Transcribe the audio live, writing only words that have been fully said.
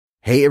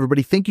Hey,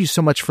 everybody. Thank you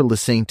so much for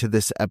listening to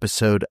this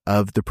episode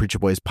of the Preacher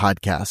Boys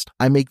podcast.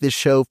 I make this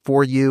show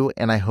for you,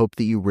 and I hope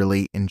that you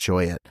really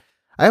enjoy it.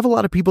 I have a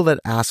lot of people that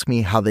ask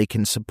me how they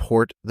can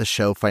support the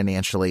show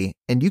financially,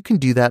 and you can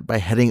do that by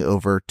heading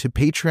over to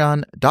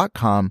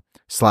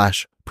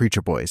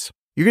patreon.com/preacherboys.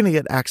 You're going to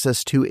get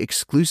access to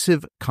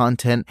exclusive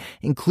content,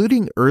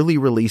 including early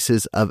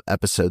releases of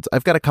episodes.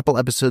 I've got a couple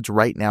episodes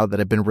right now that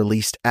have been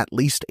released at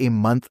least a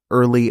month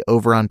early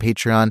over on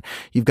Patreon.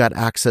 You've got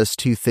access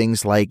to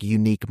things like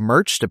unique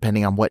merch,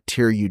 depending on what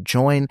tier you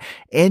join,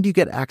 and you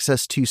get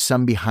access to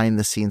some behind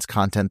the scenes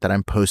content that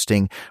I'm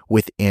posting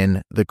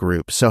within the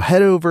group. So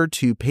head over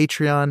to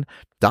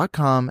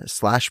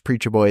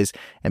patreon.com/preacherboys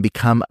and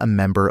become a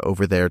member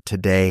over there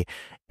today.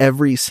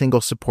 Every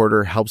single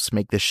supporter helps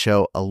make this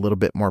show a little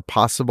bit more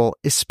possible,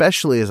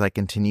 especially as I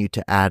continue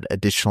to add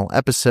additional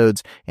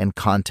episodes and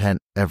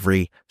content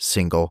every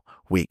single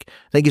week.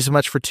 Thank you so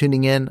much for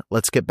tuning in.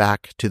 Let's get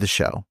back to the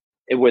show.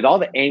 With all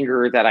the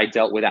anger that I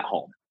dealt with at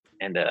home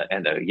and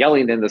the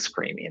yelling and the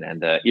screaming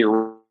and the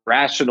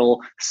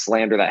irrational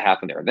slander that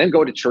happened there, and then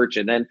go to church,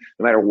 and then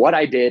no matter what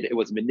I did, it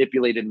was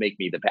manipulated to make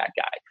me the bad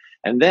guy.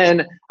 And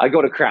then I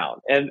go to Crown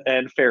and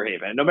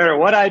Fairhaven, and no matter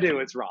what I do,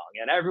 it's wrong,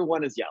 and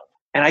everyone is yelling.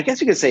 And I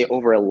guess you could say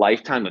over a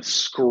lifetime of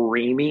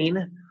screaming,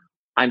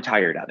 I'm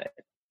tired of it.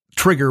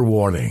 Trigger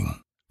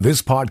warning.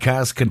 This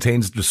podcast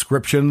contains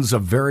descriptions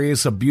of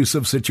various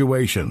abusive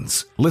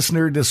situations.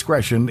 Listener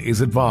discretion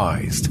is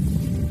advised.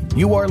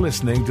 You are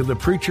listening to the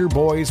Preacher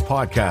Boys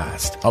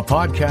Podcast, a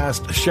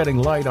podcast shedding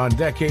light on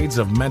decades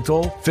of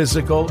mental,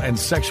 physical, and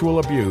sexual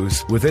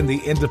abuse within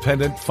the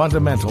independent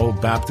fundamental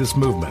Baptist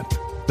movement.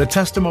 The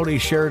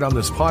testimonies shared on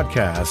this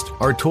podcast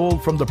are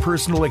told from the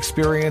personal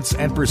experience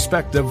and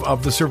perspective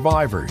of the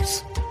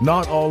survivors.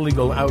 Not all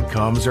legal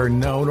outcomes are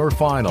known or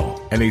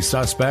final. Any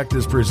suspect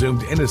is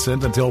presumed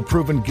innocent until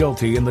proven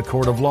guilty in the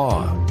court of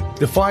law.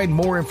 To find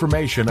more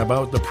information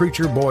about the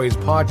Preacher Boys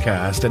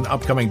podcast and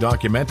upcoming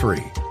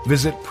documentary,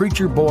 visit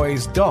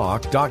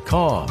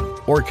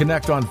preacherboysdoc.com or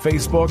connect on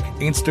Facebook,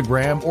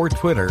 Instagram, or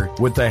Twitter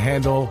with the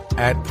handle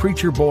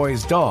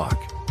 @preacherboysdoc.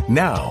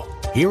 Now,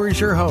 here is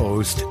your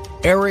host,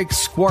 Eric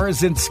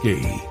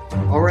Skwarczynski.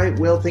 All right,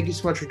 Will, thank you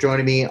so much for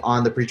joining me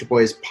on the Preacher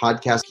Boys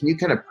podcast. Can you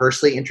kind of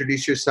personally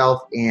introduce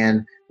yourself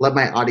and let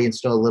my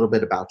audience know a little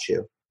bit about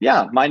you?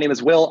 Yeah, my name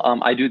is Will.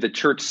 I do the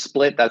Church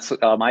Split. That's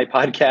my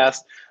podcast.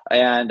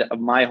 And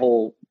my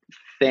whole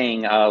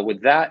thing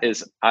with that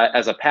is,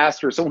 as a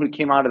pastor, someone who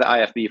came out of the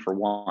IFB for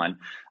one,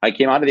 I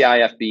came out of the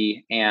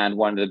IFB, and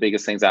one of the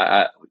biggest things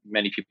that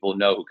many people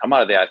know who come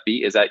out of the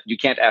IFB is that you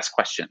can't ask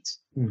questions.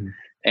 Mm-hmm.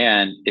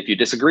 And if you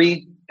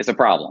disagree, it's a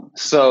problem.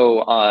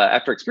 So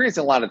after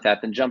experiencing a lot of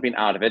that, then jumping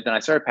out of it, then I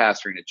started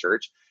pastoring a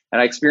church,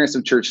 and I experienced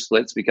some church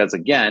splits because,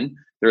 again,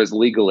 there's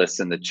legalists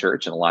in the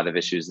church and a lot of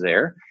issues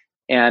there.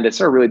 And it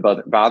started really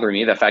bothering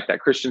me, the fact that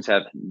Christians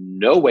have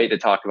no way to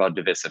talk about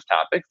divisive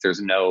topics.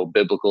 There's no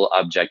biblical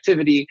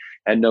objectivity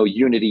and no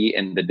unity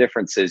in the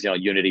differences,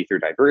 unity through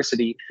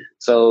diversity.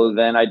 So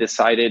then I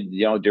decided,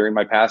 during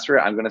my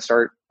pastorate, I'm going to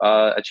start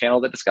a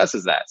channel that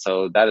discusses that.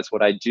 So that is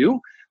what I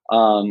do.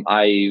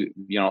 I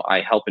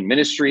help in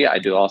ministry. I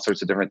do all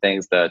sorts of different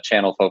things. The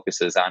channel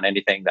focuses on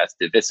anything that's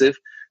divisive,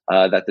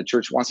 that the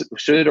church wants to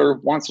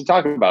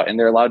talk about, and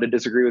they're allowed to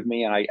disagree with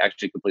me, and I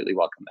actually completely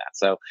welcome that.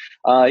 So,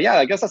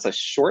 I guess that's a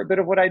short bit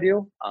of what I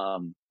do.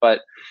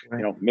 But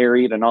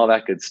married and all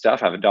that good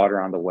stuff. I have a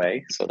daughter on the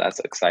way, so that's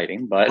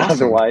exciting. But awesome.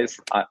 Otherwise,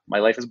 my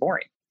life is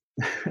boring.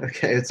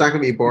 Okay, it's not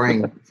going to be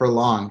boring for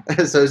long.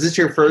 So, is this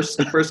your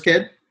first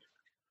kid?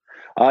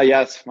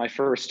 Yes, my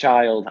first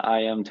child.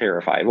 I am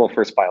terrified. Well,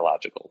 first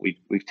biological.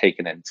 We've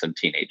taken in some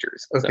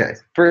teenagers. Okay.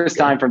 So first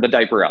time from the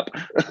diaper up.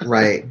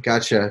 Right.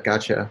 Gotcha.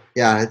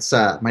 Yeah, it's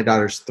my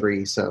daughter's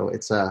 3, so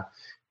it's a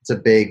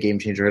big game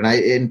changer.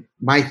 And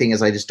my thing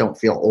is, I just don't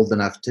feel old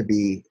enough to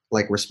be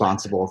like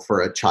responsible for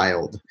a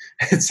child.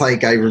 It's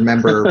like I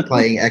remember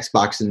playing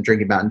Xbox and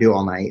drinking Mountain Dew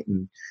all night,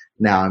 and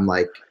now I'm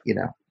like,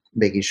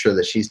 making sure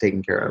that she's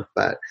taken care of.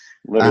 But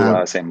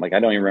literally, same. Like,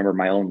 I don't even remember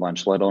my own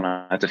lunch, let alone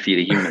I have to feed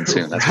a human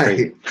soon. That's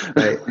right,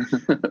 crazy.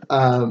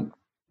 Right.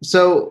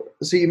 So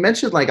you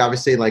mentioned, like,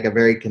 obviously, like a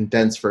very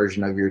condensed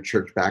version of your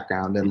church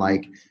background, and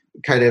like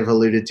kind of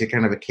alluded to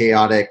kind of a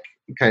chaotic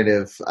kind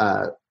of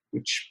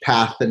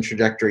path and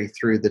trajectory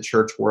through the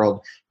church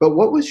world. But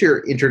what was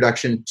your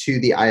introduction to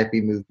the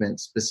IFB movement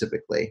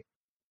specifically?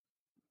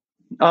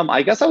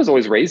 I guess I was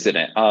always raised in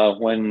it.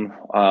 When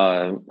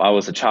I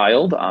was a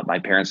child, my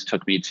parents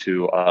took me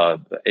to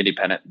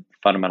independent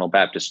fundamental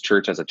Baptist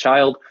church as a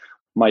child.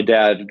 My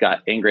dad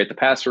got angry at the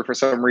pastor for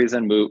some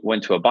reason,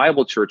 went to a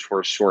Bible church for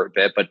a short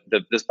bit, but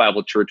this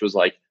Bible church was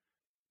like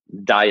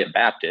Diet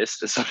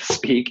Baptist, so to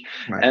speak.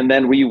 Right. And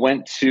then we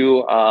went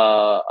to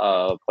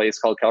a place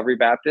called Calvary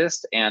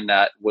Baptist, and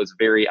that was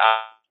very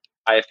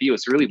IFB. It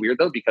was really weird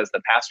though, because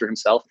the pastor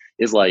himself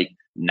is like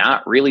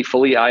not really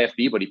fully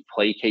IFB, but he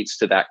placates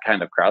to that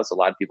kind of crowd. So a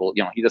lot of people,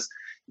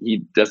 he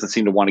doesn't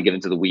seem to want to get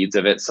into the weeds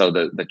of it. So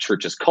the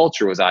church's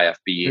culture was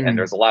IFB. And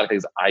there's a lot of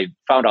things I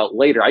found out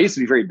later. I used to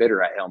be very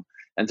bitter at him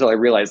until I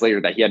realized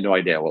later that he had no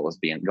idea what was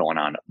going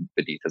on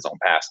beneath his own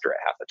pastor at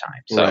half the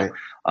time. So,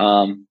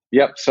 Right.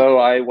 yep. So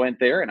I went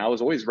there, and I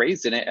was always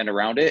raised in it and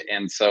around it.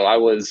 And so I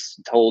was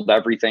told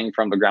everything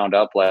from the ground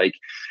up, like,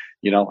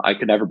 I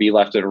could never be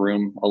left in a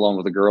room alone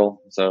with a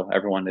girl. So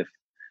everyone, if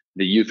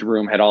the youth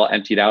room had all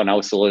emptied out and I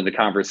was still in the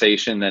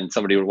conversation, then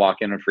somebody would walk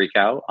in and freak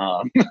out.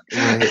 Right.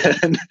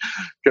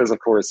 Because of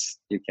course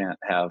you can't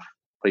have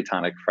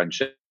platonic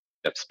friendships.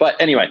 But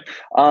anyway,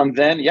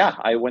 then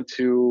I went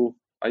to,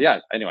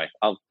 anyway,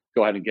 I'll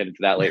go ahead and get into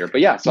that later.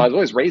 But yeah, so I was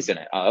always raised in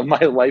it.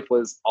 My life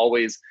was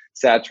always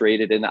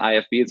saturated in the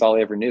IFB. It's all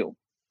I ever knew.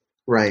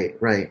 Right.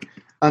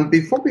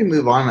 Before we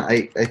move on,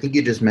 I think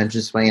you just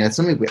mentioned something, and it's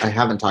something I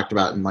haven't talked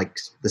about in like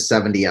the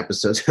 70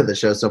 episodes of the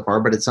show so far,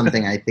 but it's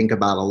something I think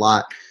about a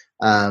lot.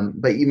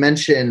 But you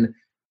mentioned,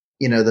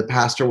 the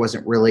pastor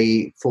wasn't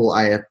really full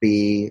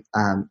IFB.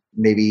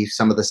 Maybe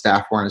some of the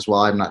staff weren't as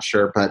well. I'm not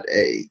sure, but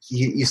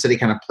you said he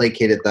kind of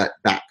placated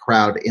that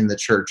crowd in the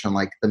church, and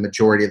like the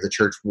majority of the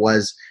church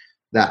was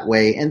that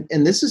way.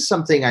 And this is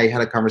something I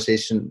had a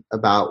conversation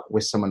about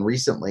with someone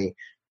recently,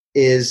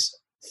 is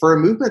for a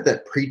movement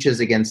that preaches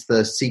against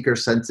the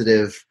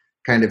seeker-sensitive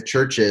kind of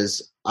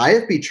churches,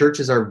 IFB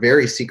churches are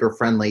very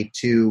seeker-friendly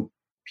to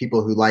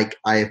people who like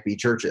IFB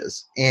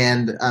churches.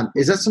 And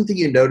is that something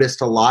you noticed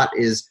a lot?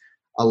 Is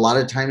a lot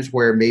of times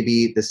where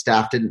maybe the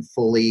staff didn't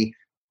fully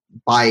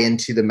buy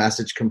into the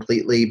message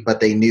completely, but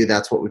they knew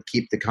that's what would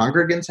keep the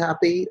congregants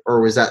happy?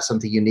 Or was that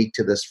something unique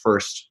to this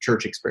first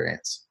church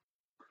experience?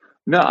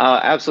 No,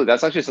 absolutely.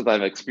 That's actually something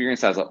I've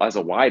experienced as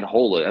a wide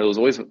whole. It was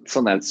always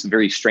something that's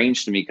very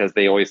strange to me, because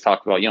they always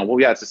talk about,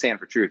 we have to stand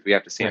for truth. We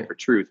have to stand for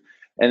truth.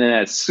 And then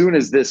as soon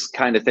as this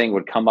kind of thing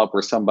would come up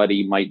where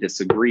somebody might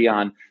disagree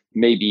on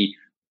maybe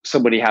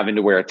somebody having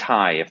to wear a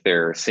tie if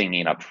they're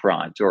singing up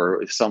front,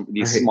 or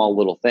these small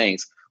little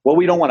things, well,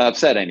 we don't want to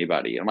upset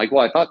anybody. I'm like,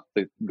 well, I thought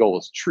the goal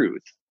was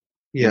truth.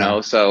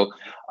 So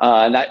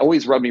and that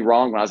always rubbed me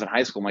wrong when I was in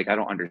high school. I'm like, I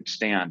don't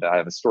understand. I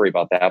have a story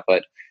about that.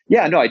 But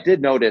I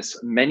did notice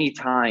many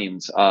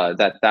times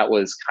that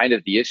was kind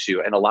of the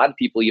issue. And a lot of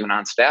people, even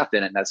on staff,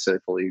 didn't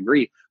necessarily fully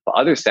agree, but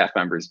other staff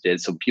members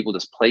did. So people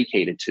just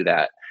placated to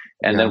that.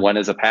 And then what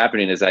ends up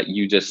happening is that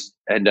you just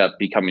end up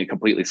becoming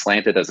completely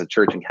slanted as a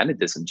church and kind of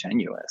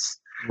disingenuous.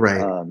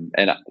 Right.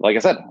 And like I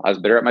said, I was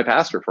bitter at my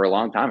pastor for a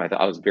long time.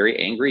 I was very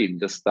angry, and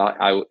just thought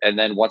and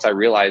then once I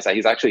realized that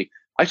I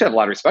should have a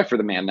lot of respect for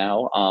the man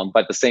now.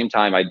 But at the same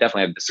time, I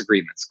definitely have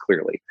disagreements,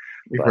 clearly.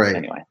 But right.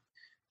 Anyway.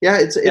 Yeah,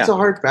 it's a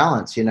hard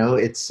balance,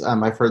 It's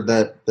I've heard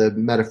the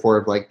metaphor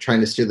of like trying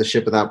to steer the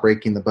ship without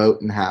breaking the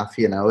boat in half,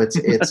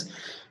 It's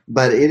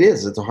but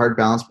it's a hard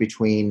balance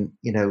between,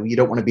 you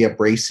don't want to be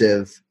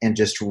abrasive and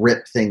just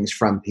rip things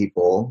from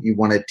people. You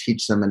want to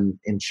teach them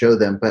and show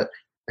them. But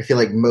I feel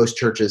like most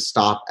churches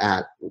stop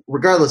at,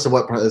 regardless of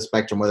what part of the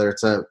spectrum, whether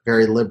it's a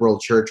very liberal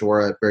church or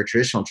a very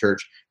traditional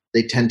church,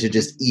 they tend to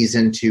just ease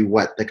into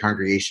what the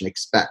congregation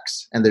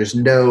expects. And there's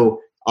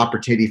no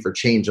opportunity for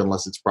change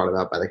unless it's brought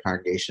about by the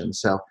congregation.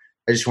 So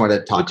I just wanted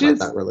to talk about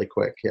that really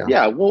quick. Yeah.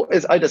 Yeah. Well,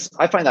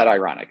 I find that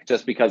ironic,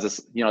 just because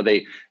it's,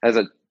 they, as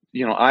a,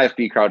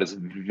 IFB crowd is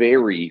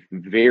very,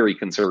 very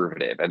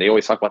conservative, and they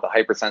always talk about the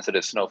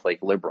hypersensitive snowflake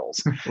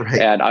liberals. Right.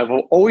 And I've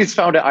always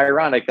found it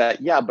ironic that,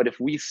 but if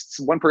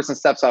one person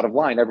steps out of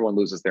line, everyone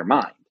loses their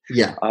mind.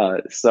 Yeah.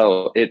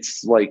 So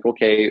it's like,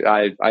 okay,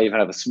 I even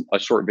have a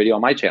short video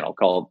on my channel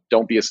called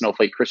 "Don't Be a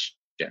Snowflake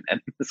Christian," and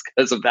it's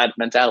because of that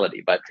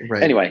mentality. But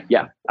anyway,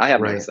 I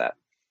have noticed that.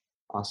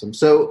 Awesome.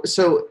 So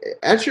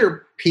at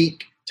your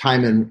peak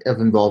time of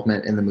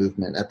involvement in the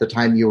movement, at the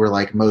time you were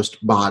like most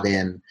bought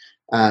in,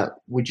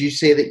 would you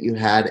say that you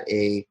had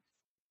a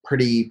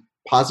pretty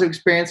positive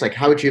experience? Like,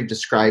 how would you have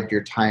described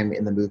your time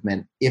in the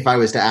movement if I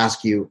was to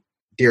ask you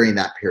during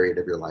that period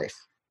of your life?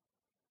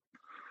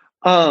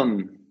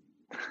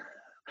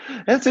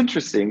 That's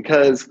interesting,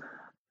 because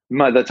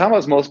the time I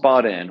was most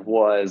bought in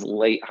was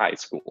late high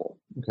school.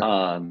 Okay.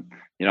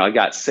 I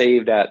got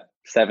saved at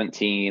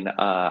 17.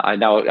 I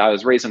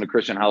was raised in a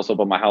Christian household,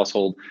 but my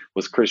household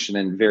was Christian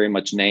in very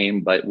much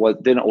name, but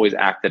didn't always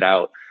act it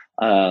out.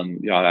 I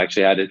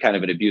actually had kind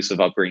of an abusive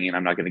upbringing.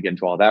 I'm not going to get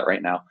into all that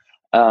right now.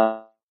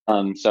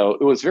 So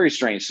it was very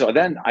strange. So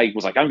then I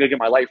was like, I'm going to get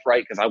my life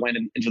right, because I went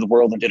into the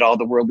world and did all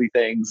the worldly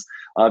things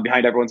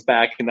behind everyone's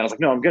back. And then I was like,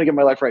 no, I'm going to get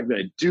my life right. I'm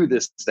going to do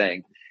this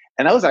thing.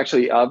 And that was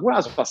actually when I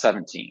was about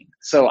 17.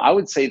 So I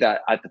would say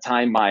that at the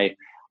time,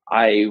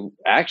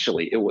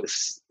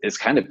 it's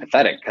kind of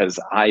pathetic, because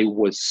I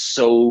was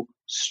so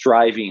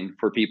striving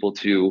for people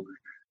to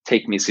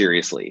take me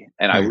seriously.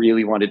 And I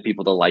really wanted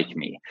people to like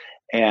me.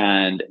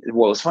 And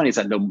what was funny is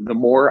that the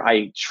more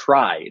I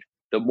tried,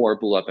 the more it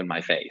blew up in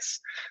my face.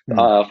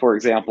 For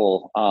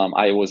example,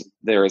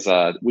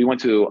 we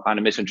went on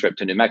a mission trip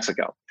to New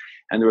Mexico,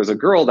 and there was a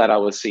girl that I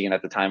was seeing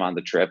at the time on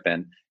the trip.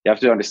 And you have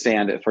to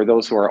understand that for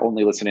those who are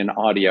only listening to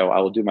audio, I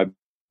will do my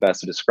best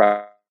to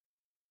describe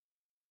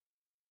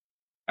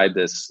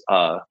this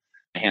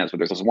hands. But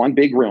there's this one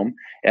big room,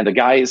 and the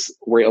guys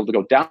were able to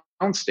go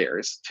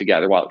downstairs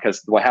together.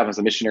 Because what happens,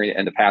 the missionary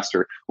and the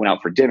pastor went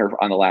out for dinner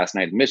on the last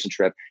night of the mission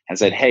trip and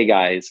said, "Hey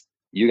guys,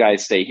 you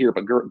guys stay here,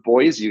 but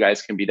boys, you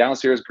guys can be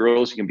downstairs.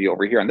 Girls, you can be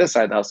over here on this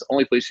side of the house. The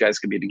only place you guys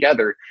can be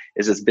together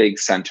is this big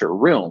center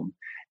room.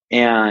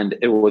 And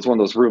it was one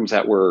of those rooms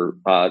that were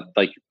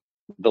like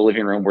the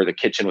living room where the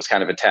kitchen was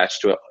kind of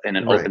attached to it in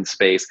an open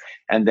space.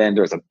 And then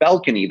there's a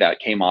balcony that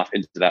came off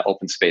into that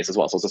open space as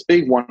well. So it's this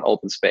big one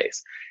open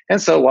space.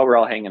 And so while we're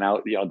all hanging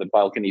out, the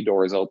balcony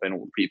door is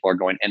open. People are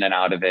going in and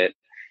out of it.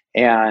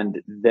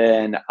 And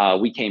then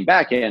we came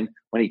back in.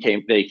 When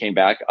they came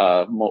back.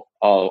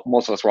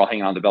 Most of us were all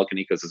hanging on the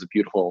balcony because it's a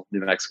beautiful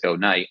New Mexico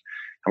night,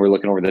 and we're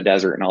looking over the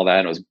desert and all that.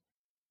 And it was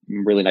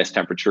really nice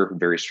temperature,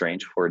 very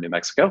strange for New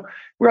Mexico.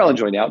 We're all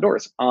enjoying the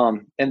outdoors.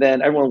 And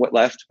then everyone went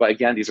left. But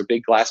again, these are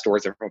big glass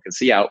doors; everyone can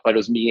see out. But it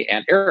was me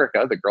and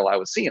Erica, the girl I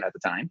was seeing at the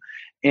time,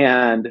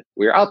 and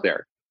we were out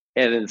there.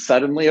 And then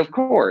suddenly, of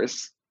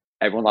course,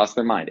 everyone lost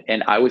their mind.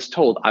 And I was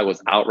told I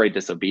was outright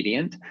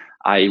disobedient.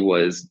 I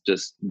was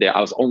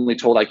only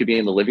told I could be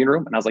in the living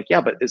room. And I was like,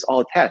 yeah, but it's all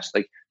attached.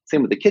 Like,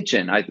 same with the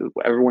kitchen.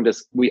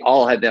 We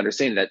all had the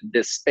understanding that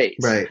this space,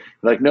 right?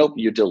 Like, nope,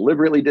 you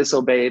deliberately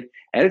disobeyed.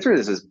 And it's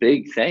really this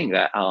big thing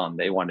that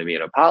they wanted me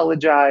to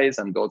apologize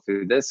and go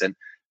through this. And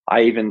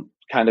I even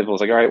kind of was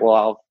like, all right,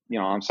 well,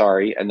 I'm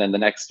sorry. And then the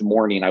next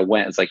morning I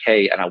went, it's like,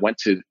 hey, and I went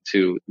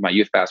to my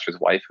youth pastor's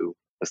wife, who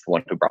was the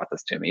one who brought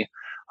this to me.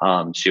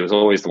 She was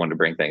always the one to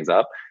bring things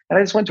up. And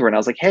I just went to her and I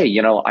was like, hey,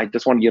 I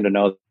just wanted you to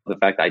know the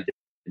fact that I did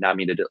not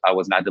mean to, I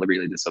was not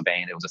deliberately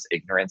disobeying. It was just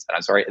ignorance. And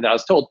I'm sorry. And then I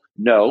was told,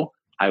 no,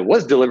 I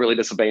was deliberately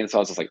disobeying. So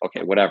I was just like,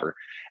 okay, whatever.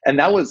 And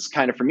that was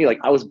kind of for me, like,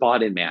 I was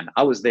bought in, man.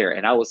 I was there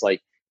and I was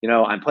like,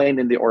 I'm playing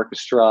in the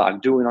orchestra. I'm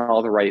doing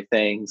all the right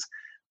things.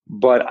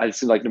 But I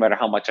seemed like no matter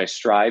how much I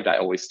strived, I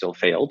always still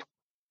failed.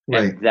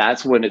 Right. And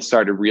that's when it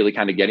started really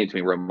kind of getting to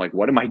me where I'm like,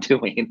 what am I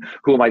doing?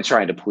 Who am I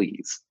trying to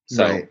please?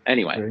 So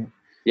anyway. Right.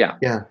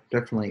 Yeah,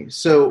 definitely.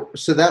 So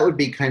that would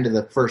be kind of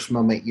the first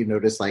moment you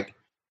notice, like,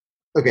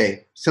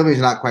 okay, something's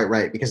not quite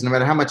right, because no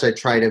matter how much I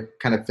try to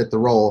kind of fit the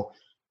role,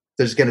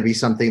 there's going to be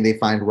something they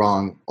find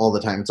wrong all the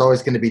time. It's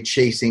always going to be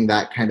chasing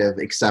that kind of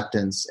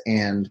acceptance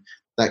and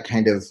that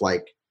kind of,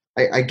 like,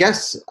 I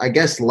guess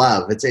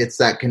love. It's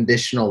that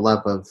conditional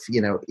love of,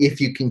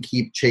 if you can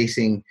keep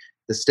chasing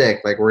the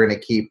stick, like, we're going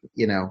to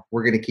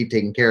keep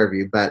taking care of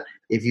you. But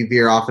if you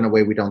veer off in a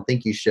way we don't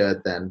think you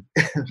should, then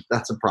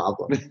that's a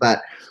problem.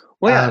 But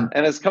well, yeah,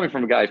 and it's coming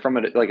from a guy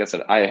like I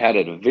said, I had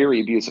a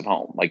very abusive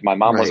home. Like, my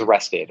mom was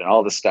arrested and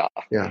all this stuff.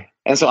 Yeah.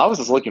 And so I was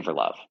just looking for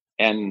love.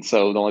 And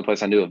so the only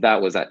place I knew of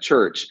that was at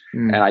church,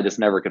 and I just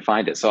never could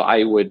find it. So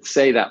I would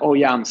say that, oh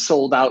yeah, I'm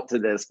sold out to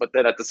this. But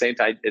then at the same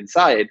time,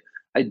 inside,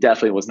 I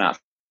definitely was not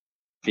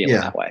feeling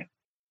that way.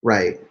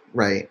 Right.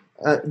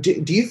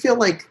 Do you feel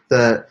like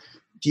the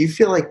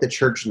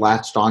church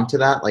latched onto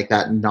that, like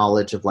that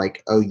knowledge of,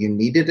 like, oh, you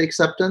needed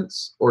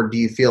acceptance? Or do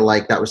you feel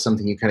like that was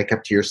something you kind of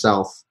kept to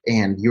yourself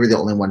and you were the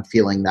only one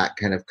feeling that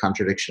kind of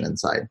contradiction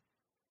inside?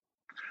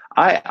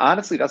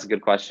 Honestly, that's a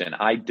good question.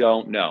 I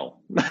don't know.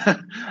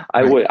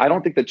 I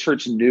don't think the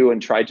church knew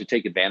and tried to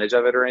take advantage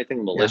of it or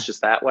anything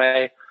malicious that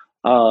way.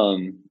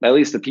 At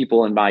least the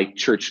people in my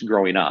church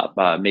growing up,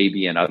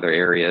 maybe in other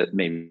areas,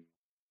 maybe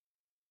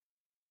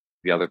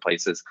other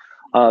places.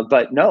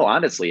 But no,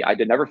 honestly, I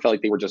never felt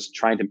like they were just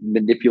trying to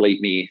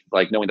manipulate me,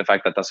 like, knowing the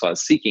fact that that's what I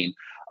was seeking.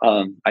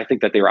 I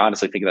think that they were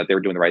honestly thinking that they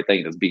were doing the right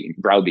thing, as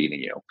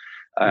browbeating you.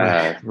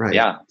 Right.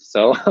 Yeah.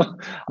 So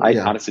I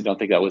honestly don't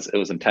think it was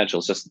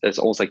intentional. It's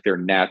almost like they're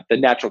the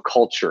natural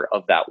culture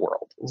of that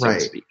world, so to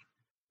speak.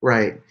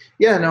 Right.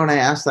 Yeah. No. And I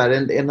asked that,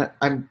 and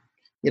I'm,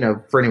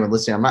 for anyone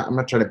listening, I'm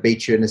not trying to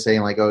bait you into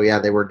saying, like, oh yeah,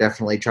 they were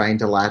definitely trying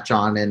to latch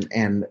on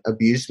and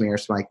abuse me or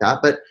something like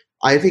that. But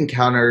I've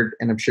encountered,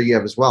 and I'm sure you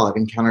have as well, I've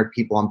encountered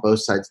people on both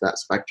sides of that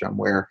spectrum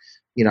where,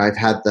 I've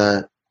had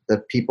the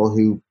people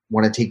who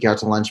want to take you out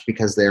to lunch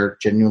because they're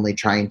genuinely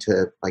trying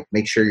to, like,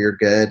 make sure you're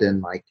good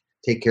and, like,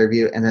 take care of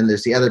you. And then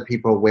there's the other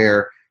people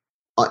where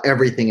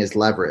everything is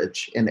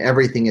leverage and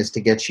everything is to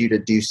get you to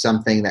do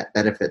something that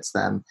benefits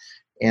them.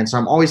 And so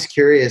I'm always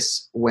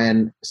curious,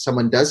 when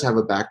someone does have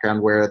a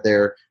background where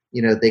they're,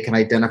 they can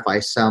identify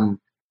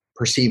some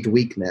perceived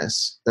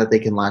weakness that they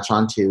can latch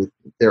onto,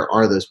 there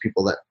are those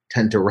people that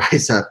tend to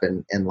rise up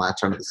and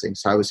latch onto this thing.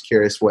 So I was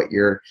curious what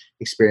your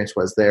experience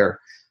was there.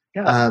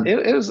 Yeah,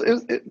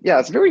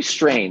 it's very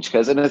strange,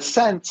 because in a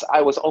sense,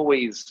 I was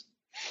always,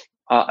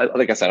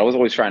 like I said, I was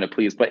always trying to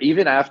please, but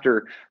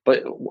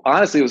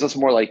honestly, it was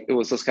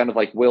just kind of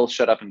like, Will,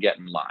 shut up and get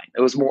in line.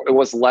 It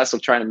was less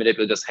of trying to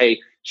manipulate, just, hey,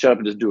 shut up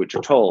and just do what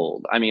you're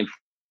told. I mean,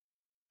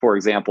 for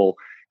example,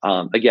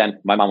 again,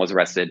 my mom was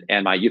arrested,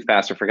 and my youth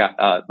pastor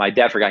my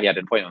dad forgot he had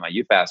an appointment with my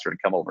youth pastor to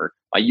come over.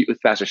 My youth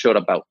pastor showed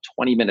up about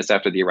 20 minutes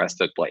after the arrest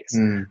took place.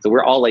 So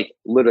we're all, like,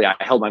 literally, I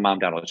held my mom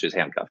down while she was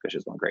handcuffed because she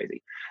was going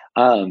crazy.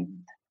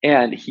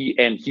 And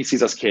he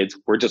sees us kids,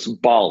 we're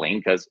just bawling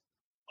because,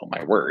 oh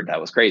my word,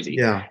 that was crazy.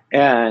 Yeah.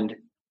 And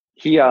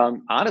he,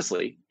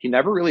 honestly, he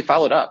never really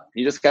followed up.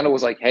 He just kind of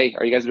was like, hey,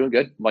 are you guys doing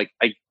good? I'm like,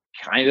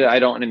 I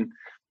don't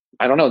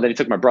know. Then he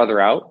took my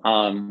brother out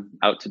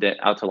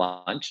to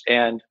lunch,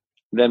 and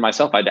then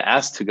myself, I had to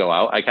ask to go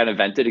out. I kind of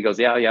vented. He goes,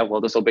 yeah, well,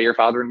 just obey your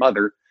father and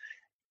mother.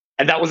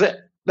 And that was it.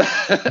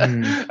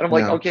 And I'm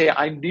like, no. okay,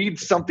 I need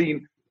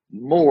something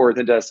more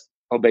than just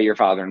obey your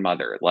father and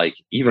mother. Like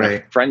even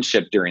a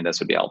friendship during this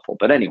would be helpful.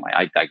 But anyway,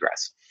 I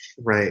digress.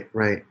 Right.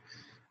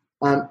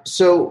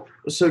 So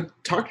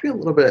talk to me a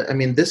little bit. I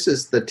mean, this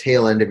is the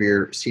tail end of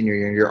your senior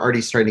year, and you're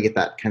already starting to get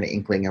that kind of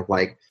inkling of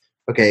like,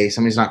 okay,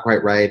 something's not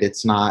quite right.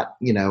 It's not,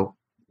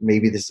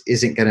 maybe this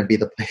isn't going to be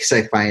the place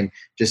I find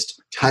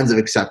just tons of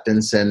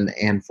acceptance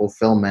and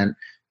fulfillment.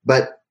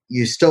 But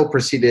you still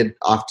proceeded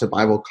off to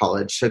Bible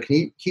college. So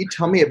can you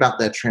tell me about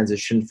that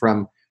transition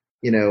from,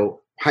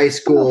 high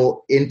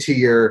school into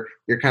your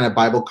kind of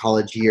Bible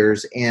college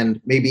years, and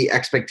maybe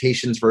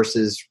expectations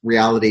versus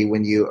reality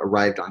when you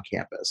arrived on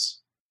campus?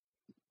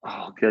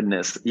 Oh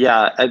goodness.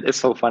 Yeah. It's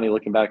so funny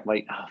looking back,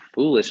 like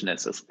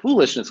foolishness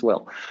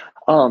will.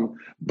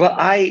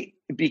 But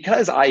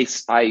because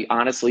I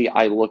honestly,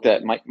 I looked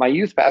at my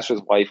youth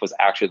pastor's wife was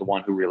actually the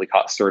one who really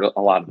stirred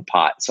a lot of the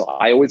pot. So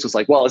I always was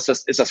like, well, it's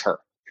just her.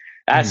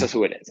 That's just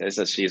who it is. It's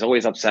just, she's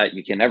always upset.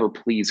 You can never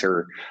please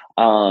her.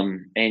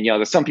 And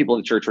there's some people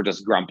in the church who are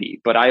just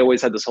grumpy, but I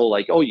always had this whole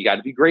like, oh, you got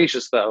to be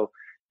gracious though,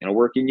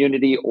 work in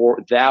unity,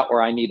 or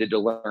I needed to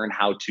learn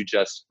how to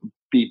just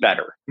be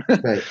better.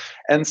 Right.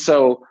 And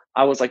so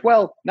I was like,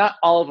 well, not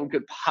all of them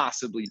could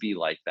possibly be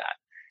like that.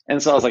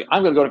 And so I was like,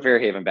 I'm going to go to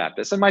Fairhaven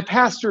Baptist. And my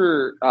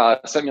pastor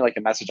sent me like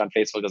a message on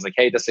Facebook. I was like,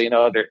 hey, just so you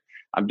know,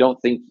 I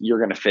don't think you're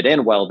going to fit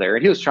in well there.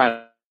 And he was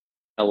trying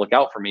to look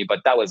out for me, but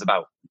that was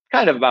about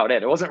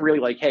it. It wasn't really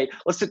like, hey,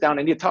 let's sit down.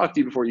 I need to talk to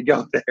you before you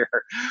go there.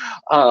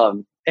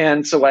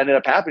 And so what ended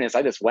up happening is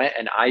I just went,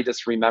 and I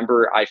just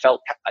remember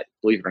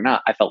believe it or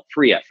not, I felt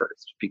free at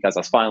first because I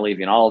was finally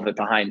leaving all of it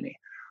behind me.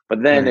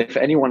 But then if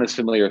anyone is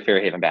familiar with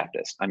Fairhaven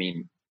Baptist, I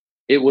mean,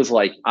 it was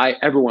like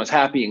everyone was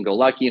happy and go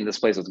lucky, and this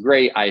place was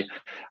great. I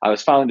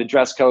was following the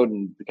dress code,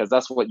 and because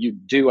that's what you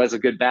do as a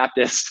good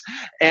Baptist.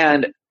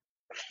 And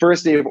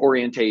first day of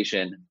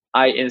orientation,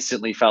 I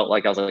instantly felt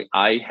like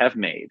I have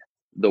made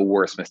the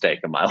worst mistake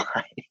of my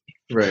life.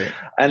 Right.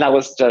 And that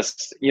was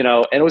just,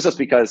 and it was just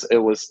because it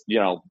was, you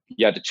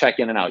had to check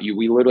in and out.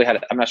 We literally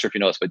had, I'm not sure if you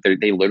noticed, but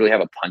they literally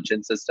have a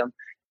punch-in system.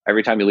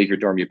 Every time you leave your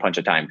dorm, you punch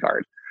a time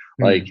card.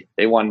 Like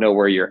they want to know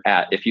where you're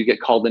at. If you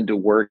get called into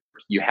work,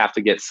 you have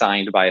to get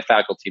signed by a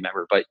faculty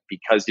member, but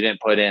because you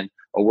didn't put in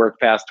a work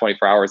pass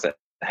 24 hours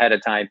ahead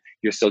of time,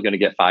 you're still going to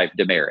get 5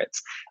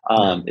 demerits.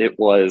 I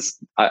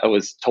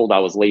was told I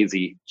was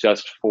lazy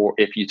just for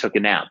if you took a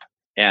nap,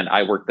 and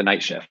I worked the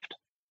night shift.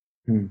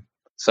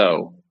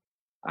 So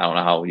I don't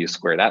know how you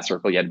square that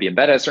circle. You had to be in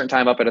bed at a certain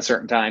time, up at a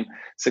certain time,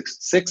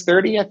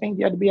 6:30. I think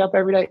you had to be up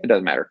every day. It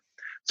doesn't matter.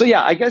 So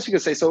yeah, I guess you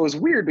could say, so it was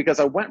weird because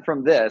I went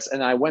from this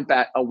and I went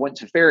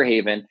to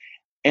Fairhaven.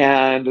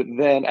 And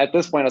then at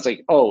this point I was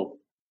like, oh,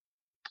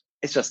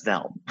 it's just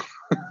them.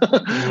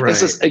 Right.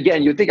 It's just,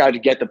 again, you'd think I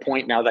would get the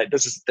point now that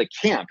this is the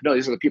camp. No,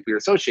 these are the people you're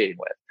associating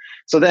with.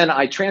 So then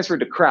I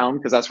transferred to Crown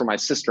because that's where my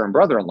sister and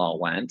brother-in-law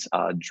went,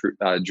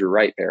 Drew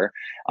Wright there.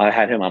 I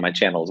had him on my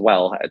channel as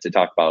well to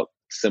talk about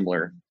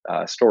similar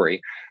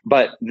story.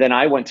 But then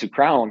I went to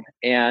Crown,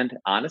 and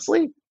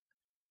honestly,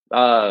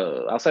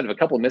 outside of a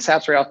couple of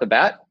mishaps right off the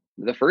bat,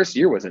 the first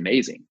year was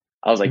amazing.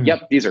 I was like,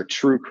 yep, these are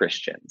true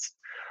Christians.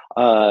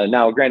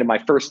 Now, granted, my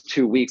first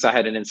 2 weeks, I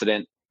had an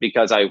incident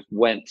because I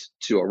went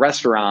to a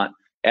restaurant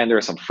and there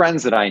were some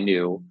friends that I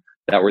knew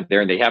that were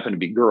there, and they happened to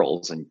be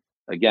girls. And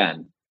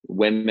again,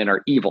 women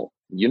are evil.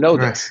 You know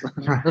this.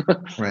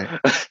 Right.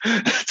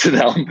 To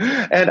them.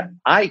 And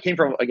I came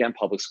from, again,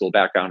 public school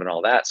background and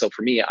all that. So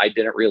for me, it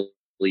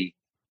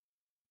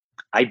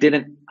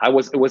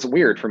was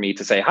weird for me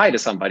to say hi to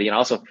somebody, and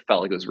also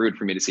felt like it was rude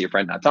for me to see a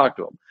friend not talk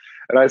to him.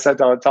 And I sat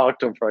down and talked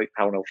to him for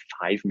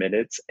 5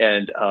 minutes.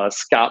 And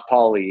Scott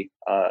Pauley,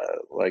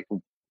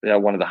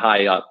 one of the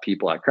high up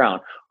people at Crown,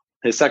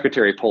 his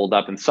secretary pulled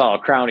up and saw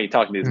Crownie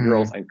talking to these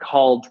girls and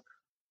called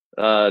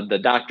the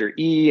Dr.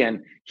 E,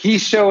 and he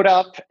showed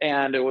up,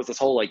 and it was this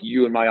whole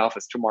you in my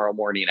office tomorrow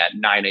morning at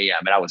 9 a.m.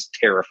 And I was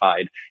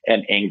terrified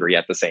and angry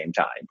at the same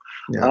time.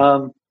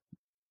 Yeah.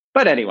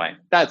 But anyway,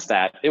 that's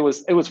that. It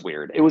was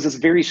weird. It was this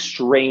very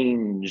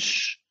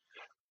strange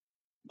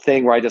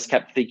thing where I just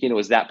kept thinking it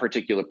was that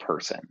particular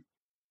person.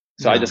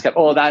 So I just kept,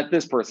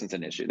 this person's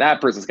an issue. That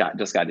person's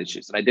just got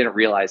issues. And I didn't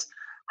realize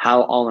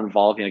how all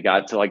involving it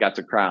got till I got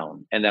to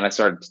Crown. And then I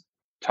started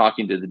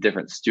talking to the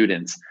different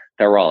students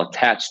that were all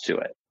attached to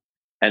it.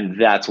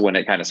 And that's when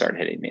it kind of started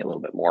hitting me a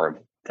little bit more of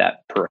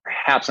that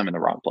perhaps I'm in the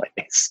wrong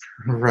place.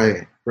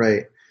 Right.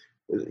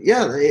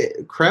 Yeah,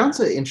 Crown's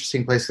an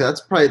interesting place.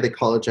 That's probably the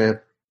college I have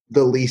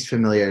the least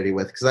familiarity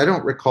with, because I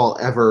don't recall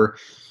ever.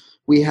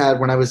 We had,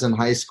 when I was in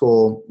high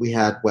school, we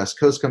had West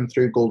Coast come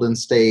through, Golden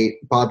State,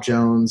 Bob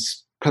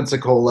Jones,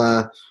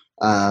 Pensacola,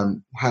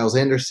 Hyles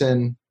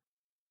Anderson,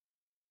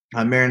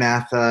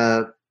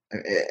 Maranatha,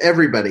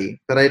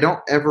 everybody. But I don't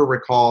ever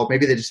recall,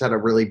 maybe they just had a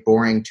really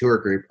boring tour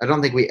group. I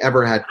don't think we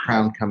ever had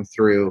Crown come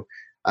through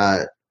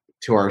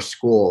to our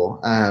school.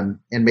 And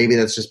maybe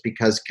that's just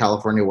because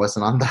California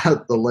wasn't on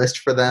the list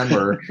for them,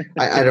 or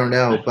I don't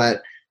know.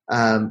 But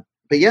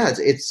yeah,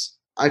 it's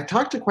I've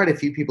talked to quite a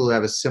few people who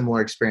have a similar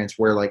experience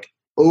where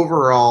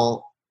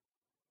overall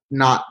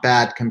not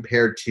bad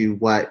compared to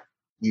what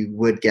you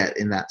would get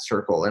in that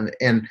circle.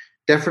 And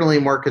definitely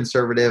more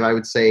conservative, I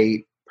would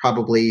say,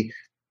 probably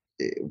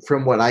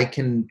from what I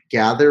can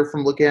gather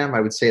from looking at them, I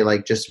would say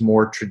like just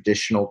more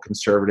traditional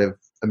conservative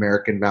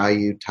American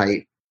value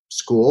type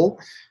school.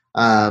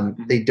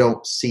 They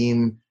don't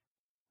seem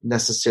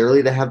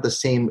necessarily to have the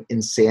same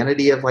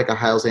insanity of like a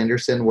Hyles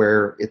Anderson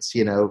where it's,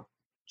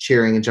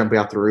 cheering and jumping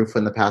off the roof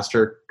when the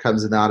pastor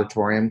comes in the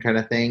auditorium kind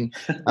of thing.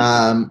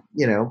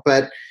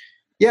 But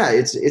yeah,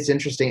 it's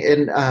interesting.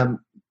 And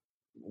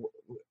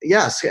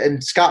yes.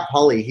 And Scott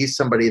Pauley, he's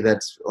somebody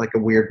that's like a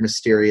weird,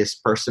 mysterious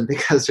person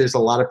because there's a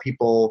lot of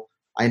people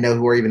I know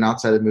who are even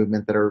outside of the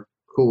movement that are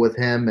cool with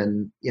him.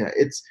 And,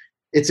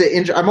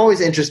 I'm always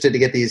interested to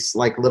get these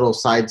like little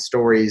side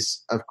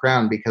stories of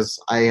Crown because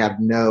I have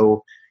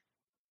no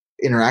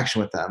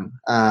interaction with them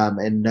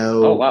and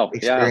no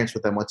experience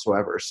with them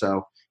whatsoever.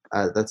 So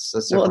that's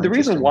well, the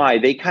reason why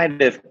they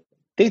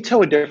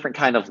toe a different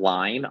kind of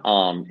line,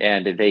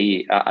 and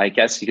they, I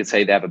guess you could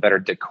say they have a better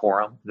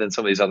decorum than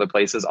some of these other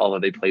places,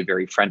 although they play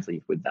very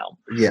friendly with them.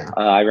 Yeah,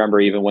 I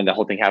remember even when the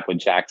whole thing happened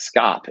with Jack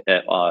Scott,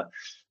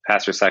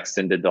 Pastor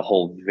Sexton did the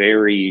whole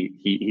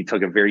he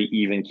took a very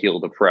even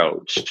keeled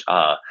approach.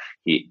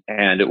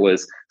 And it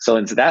was, so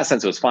in that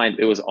sense, it was fine.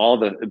 It was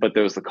but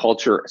there was the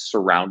culture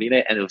surrounding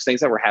it, and it was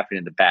things that were happening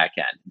in the back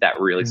end that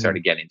really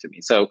started getting to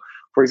me. So,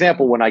 for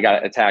example, when I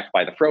got attacked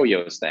by the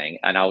Froyos thing,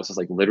 and I was just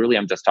like, literally,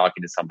 I'm just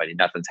talking to somebody,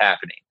 nothing's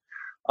happening.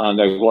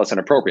 Well, it's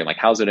inappropriate. I'm like,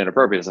 how's it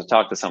inappropriate to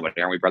talk to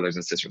somebody? Aren't we brothers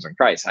and sisters in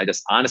Christ? I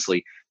just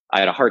honestly, I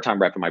had a hard time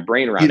wrapping my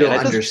brain around it. You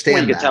don't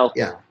understand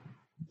that.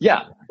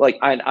 Yeah. Like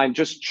I'm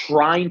just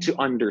trying to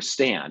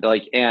understand.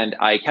 Like, and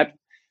I kept,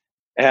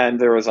 and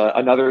there was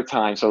another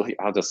time. So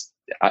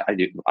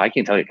I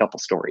can tell you a couple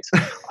stories.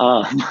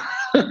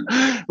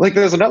 Like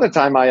there's another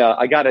time I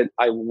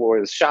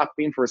was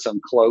shopping for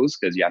some clothes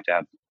because you have to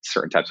have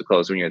certain types of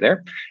clothes when you're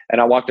there. And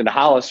I walked into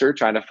Hollister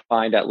trying to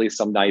find at least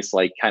some nice,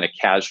 like kind of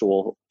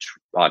casual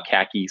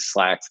khaki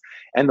slacks.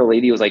 And the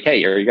lady was like,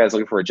 "Hey, are you guys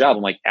looking for a job?"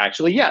 I'm like,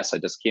 "Actually, yes, I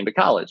just came to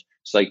college."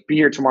 She's like, "Be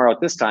here tomorrow at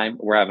this time.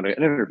 We're having an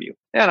interview."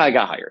 And I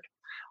got hired.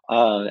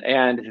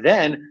 And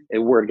then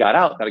word got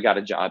out that I got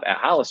a job at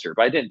Hollister,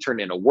 but I didn't turn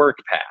in a work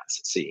pass,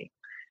 see.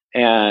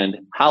 And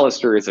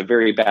Hollister is a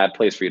very bad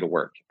place for you to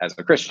work as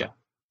a Christian.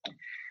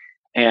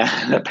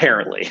 And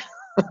apparently.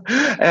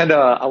 And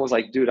I was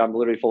like, dude, I'm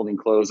literally folding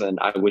clothes and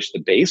I wish the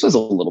base was a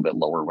little bit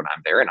lower when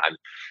I'm there. And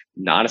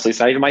honestly, it's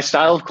not even my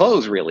style of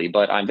clothes really,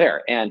 but I'm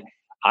there. And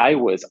I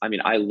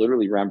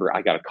literally remember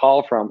I got a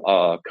call from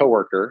a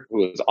coworker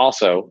who was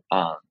also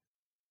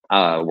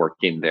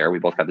working there. We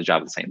both got the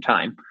job at the same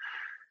time.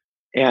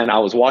 And I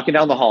was walking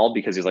down the hall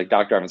because he's like,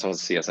 Dr. Evans supposed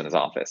to see us in his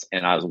office.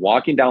 And I was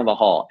walking down the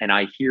hall and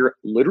I hear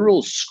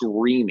literal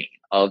screaming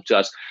of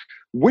just,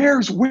 where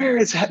is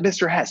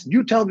Mr. Hess?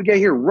 You tell him to get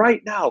here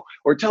right now,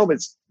 or tell him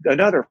it's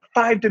another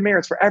 5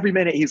 demerits for every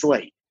minute he's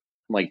late.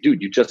 I'm like, dude,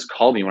 you just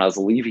called me when I was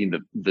leaving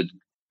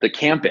the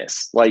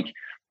campus. Like,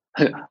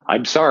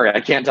 I'm sorry,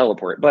 I can't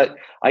teleport. But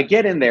I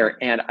get in there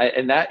and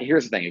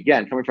here's the thing.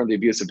 Again, coming from the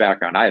abusive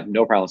background, I have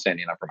no problem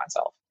standing up for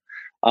myself.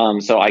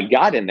 So I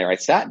got in there, I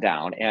sat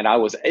down, and I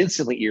was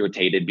instantly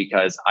irritated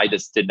because I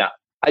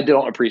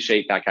don't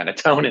appreciate that kind of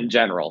tone in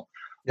general.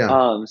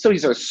 Yeah. So he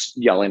starts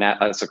yelling at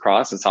us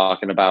across and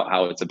talking about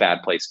how it's a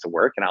bad place to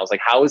work. And I was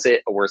like, how is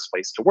it a worse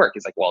place to work?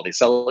 He's like, well, they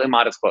sell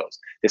immodest clothes.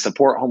 They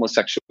support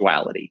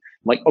homosexuality.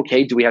 I'm like,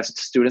 okay, do we have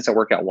students that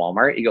work at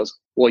Walmart? He goes,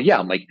 well, yeah.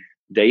 I'm like,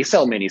 they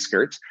sell mini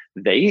skirts.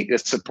 They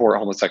support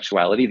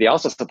homosexuality. They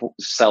also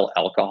sell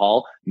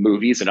alcohol,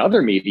 movies, and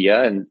other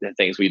media and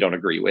things we don't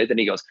agree with. And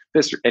he goes,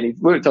 and he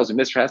literally tells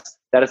me, Mr. Hess,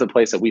 that is a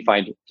place that we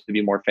find to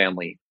be more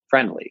family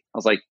friendly. I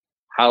was like,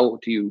 how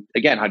do you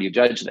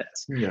judge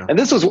this? Yeah. And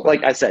this was,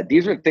 like I said,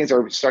 these are things that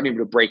are starting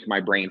to break my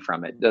brain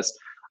from it.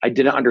 I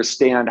didn't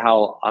understand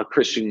how a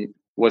Christian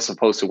was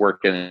supposed to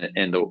work to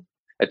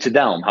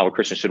them, how a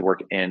Christian should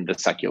work in the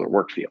secular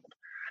work field.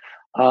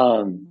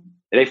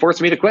 They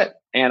forced me to quit.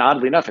 And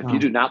oddly enough, if you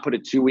do not put a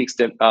 2 weeks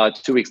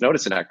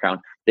notice in that Crown,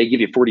 they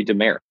give you 40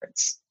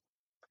 demerits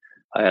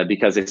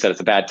because they said it's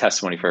a bad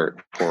testimony for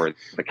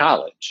the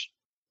college.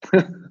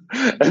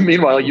 And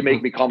meanwhile, you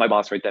make me call my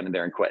boss right then and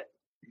there and quit.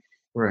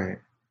 Right.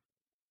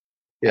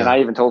 Yeah. And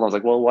I even told him, I was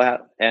like, well,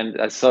 what?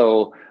 And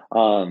so,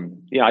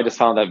 I just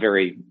found that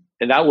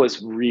and that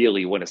was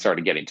really when it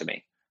started getting to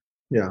me.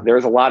 Yeah. There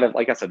was a lot of,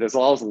 like I said, there's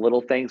all those little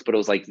things, but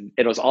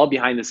it was all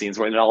behind the scenes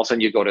where then all of a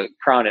sudden you go to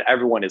Crown and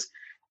everyone is,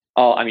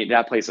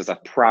 that place is as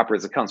proper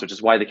as it comes, which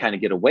is why they kind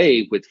of get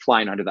away with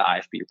flying under the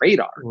IFB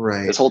radar.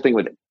 Right. This whole thing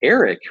with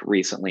Eric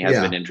recently has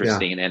been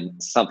interesting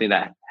and something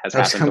that has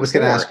happened. I was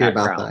going to ask you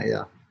about that.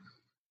 Yeah.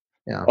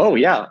 Yeah. Oh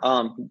yeah.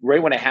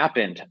 Right when it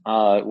happened,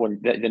 when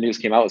the news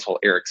came out, this whole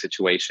Eric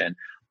situation,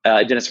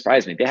 it didn't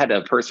surprise me. They had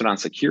a person on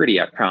security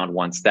at Crown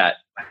once that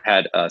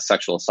had a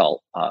sexual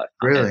assault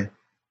really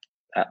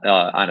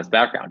on his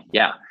background.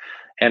 Yeah.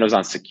 And it was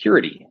on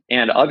security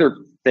and other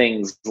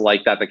things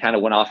like that kind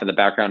of went off in the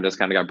background, just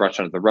kind of got brushed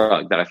under the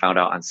rug that I found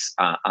out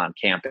on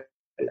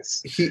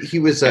campus. He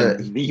was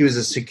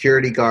a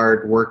security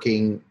guard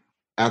working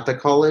at the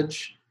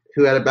college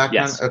who had a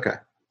background? Yes. Okay.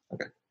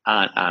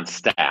 On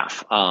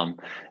staff.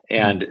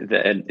 And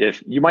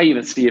if you might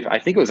even see, if I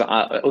think it was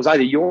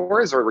either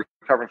yours or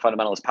Recovering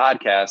Fundamentalist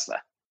podcast,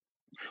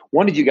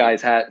 one of you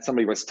guys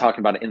somebody was talking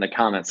about it in the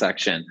comment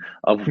section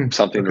of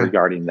something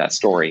regarding that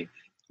story.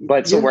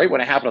 But so right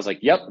when it happened, I was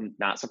like, yep,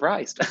 not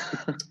surprised.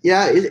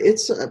 Yeah,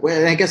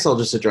 well, I guess I'll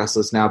just address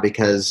this now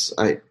because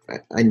I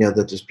know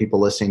that there's people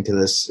listening to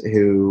this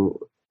who,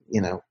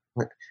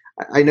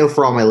 I know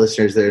for all my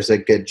listeners, there's a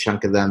good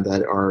chunk of them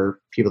that are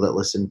people that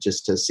listen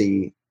just to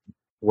see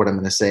what I'm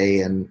going to say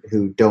and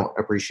who don't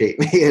appreciate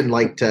me and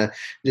like to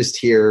just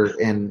hear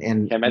and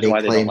can't imagine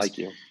why they don't like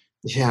you.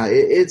 Yeah,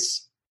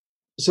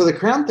 so the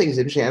crown thing is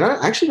interesting.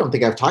 I actually don't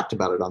think I've talked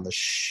about it on the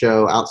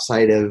show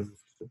outside of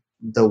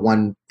the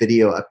one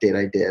video update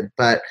I did,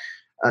 but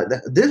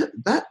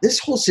this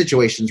whole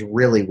situation is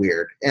really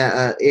weird.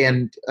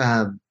 And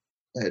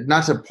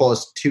not to pull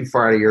us too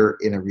far out of your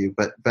interview,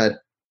 but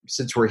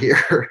since we're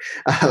here,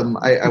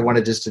 I want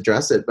to just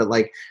address it. But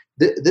like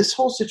this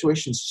whole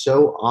situation is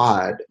so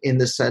odd in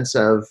the sense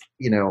of,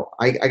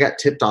 I got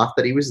tipped off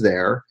that he was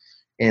there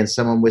and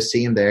someone was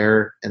seen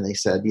there and they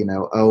said,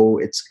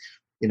 it's,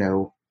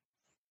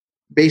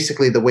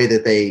 basically the way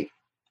that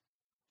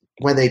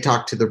when they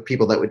talked to the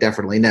people that would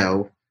definitely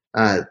know,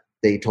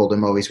 they told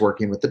him, he's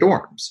working with the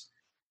dorms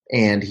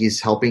and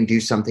he's helping do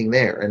something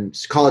there. And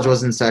college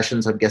was in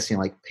session, so I'm guessing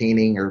like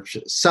painting or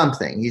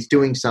something. He's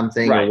doing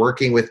something or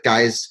working with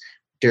guys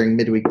during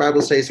midweek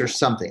Bible studies or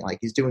something. Like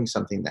he's doing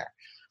something there.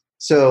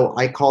 So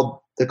I called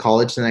the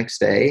college the next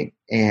day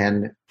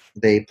and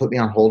they put me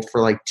on hold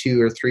for like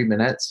 2 or 3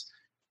 minutes.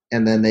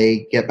 And then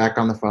they get back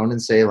on the phone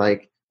and say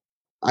like,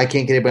 I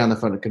can't get anybody on the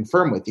phone to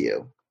confirm with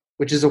you,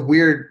 which is a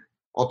weird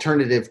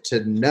alternative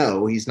to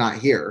no, he's not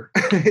here.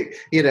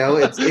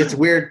 It's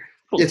weird.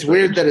 It's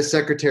weird that a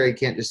secretary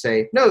can't just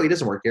say, no, he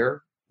doesn't work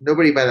here.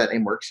 Nobody by that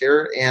name works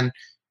here. And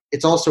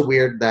it's also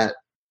weird that,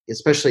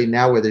 especially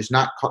now where there's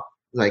not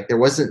there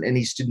wasn't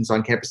any students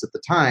on campus at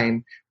the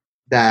time,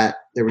 that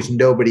there was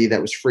nobody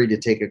that was free to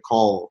take a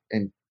call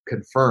and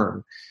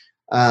confirm.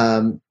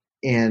 So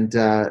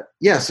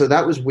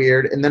that was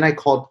weird. And then I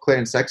called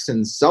Clarence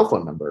Sexton's cell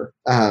phone number,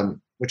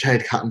 which I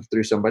had gotten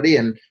through somebody.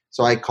 And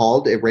so I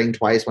called, it rang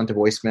twice, went to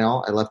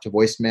voicemail. I left a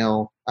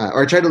voicemail,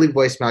 or I tried to leave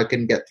voicemail. I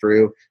couldn't get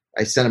through.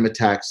 I sent him a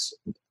text,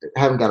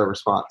 haven't got a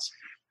response.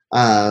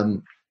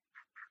 And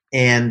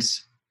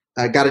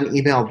I got an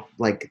email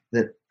like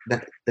the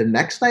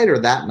next night or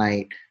that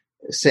night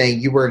saying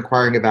you were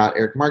inquiring about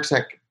Eric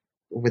Marczak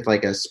with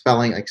like a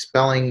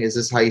spelling, is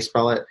this how you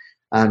spell it?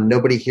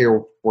 Nobody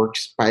here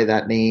works by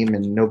that name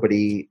and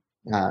nobody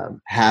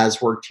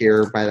has worked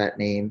here by that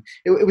name.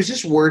 It was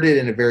just worded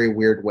in a very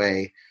weird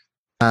way.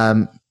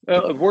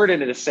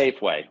 Worded in a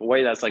safe way, a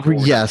way that's like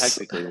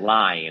technically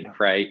lying,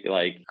 right?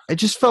 Like it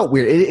just felt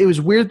weird. It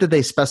was weird that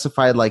they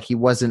specified like he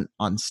wasn't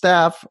on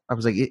staff. I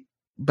was like,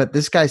 but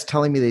this guy's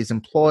telling me that he's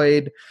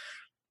employed.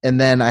 And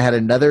then I had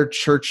another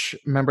church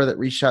member that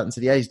reached out and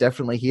said, yeah, he's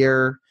definitely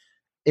here.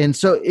 And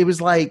so it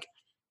was like,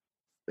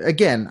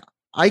 again,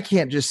 I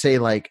can't just say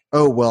like,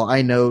 oh, well,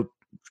 I know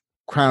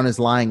Crown is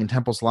lying and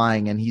Temple's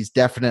lying and he's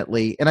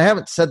definitely, and I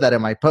haven't said that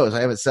in my post.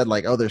 I haven't said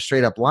like, oh, they're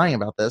straight up lying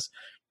about this,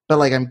 but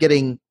like I'm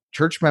getting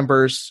church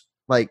members,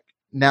 like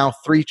now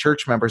 3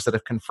 church members that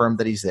have confirmed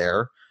that he's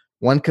there.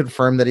 One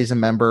confirmed that he's a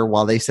member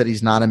while they said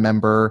he's not a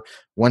member.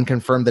 One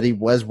confirmed that he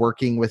was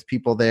working with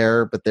people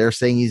there, but they're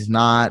saying he's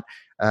not.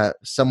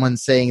 Someone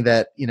saying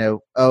that,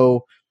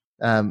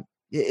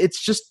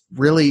 it's just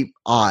really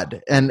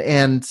odd. And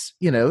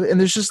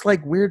there's just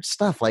like weird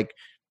stuff like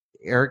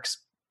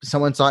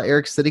someone saw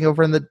Eric sitting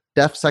over in the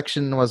deaf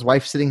section, was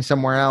wife sitting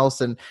somewhere else.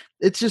 And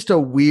it's just a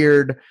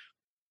weird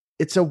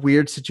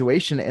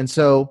situation. And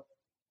so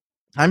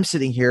I'm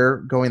sitting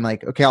here going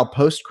like, okay, I'll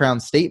post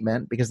Crown's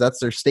statement because that's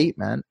their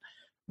statement.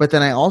 But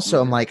then I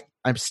also am like,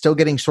 I'm still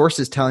getting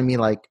sources telling me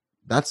like,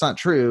 that's not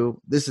true.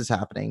 This is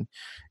happening.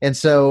 And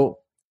so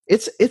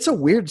it's a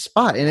weird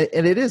spot. And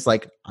it is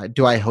like,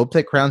 do I hope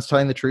that Crown's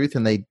telling the truth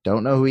and they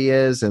don't know who he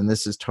is and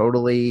this is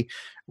totally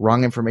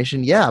wrong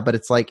information? Yeah. But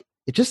it's like,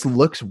 it just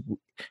looks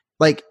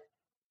like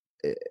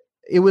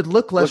it would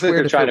look less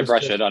weird. They're trying to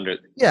brush it under.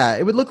 Yeah.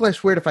 It would look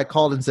less weird if I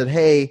called and said,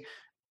 hey,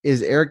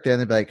 is Eric there?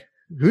 And they'd be like,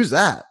 who's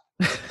that?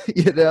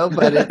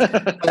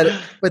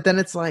 But then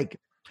it's like,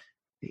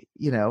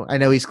 I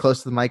know he's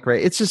close to the mic,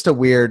 right? It's just a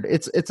weird,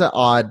 it's an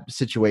odd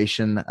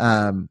situation.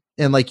 And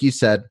like you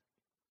said,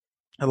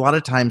 a lot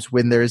of times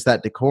when there is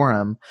that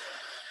decorum,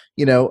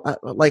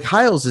 like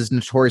Hiles is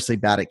notoriously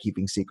bad at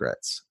keeping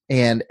secrets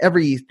and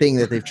everything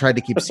that they've tried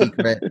to keep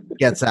secret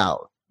gets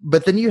out.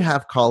 But then you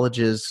have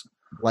colleges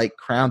like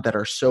Crown that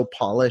are so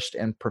polished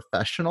and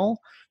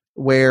professional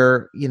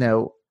where,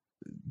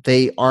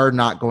 they are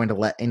not going to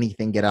let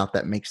anything get out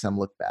that makes them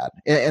look bad.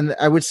 And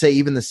I would say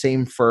even the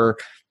same for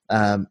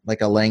like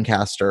a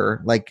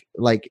Lancaster,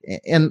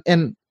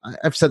 and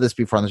I've said this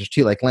before on this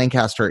too, like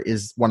Lancaster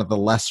is one of the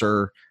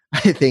lesser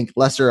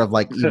of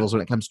like evils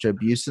when it comes to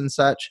abuse and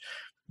such.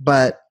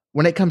 But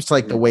when it comes to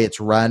like the way it's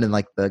run and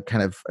like the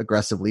kind of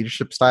aggressive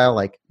leadership style,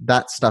 like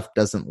that stuff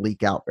doesn't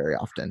leak out very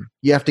often.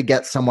 You have to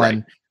get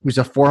someone who's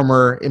a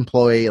former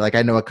employee. Like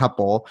I know a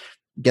couple,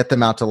 get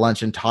them out to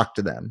lunch and talk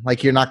to them.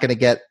 Like you're not going to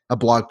get a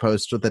blog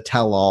post with a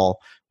tell all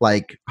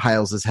like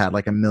Hyles has had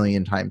like a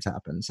million times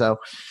happen. So,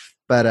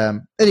 but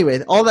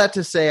anyway, all that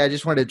to say, I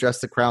just wanted to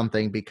address the Crown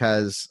thing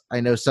because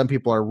I know some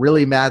people are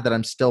really mad that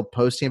I'm still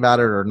posting about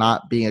it or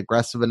not being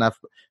aggressive enough,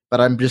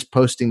 but I'm just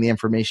posting the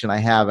information I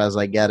have as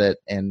I get it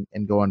and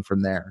going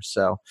from there.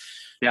 So,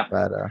 yeah.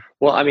 But,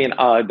 well, I mean,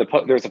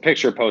 there's a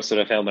picture posted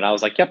of him and I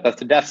was like, yep, that's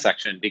the deaf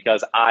section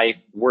because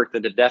I worked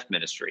in the deaf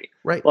ministry.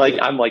 Right. Like,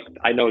 I'm like,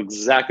 I know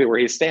exactly where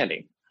he's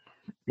standing.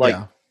 Like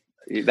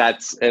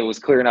it was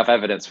clear enough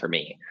evidence for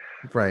me.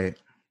 Right.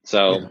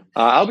 So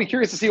I'll be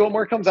curious to see what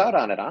more comes out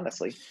on it,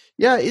 honestly.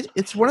 Yeah.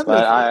 It's one of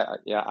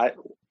the,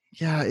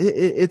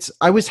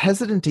 I was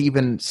hesitant to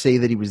even say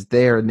that he was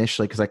there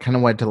initially because I kind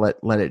of wanted to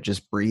let it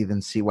just breathe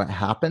and see what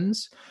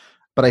happens.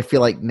 But I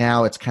feel like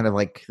now it's kind of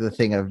like the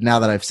thing of now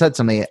that I've said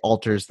something, it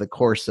alters the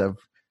course of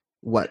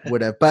what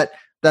would have. But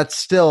that's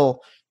still,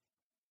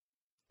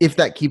 if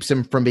that keeps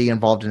him from being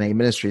involved in any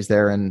ministries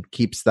there and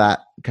keeps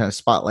that kind of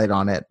spotlight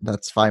on it,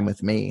 that's fine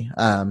with me.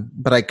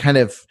 But I kind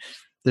of,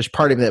 there's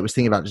part of me that was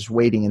thinking about just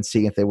waiting and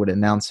seeing if they would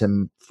announce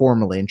him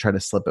formally and try to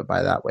slip it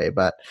by that way.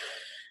 But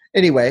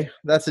anyway,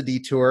 that's a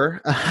detour.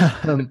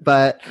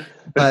 but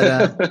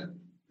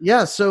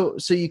yeah, so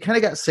you kind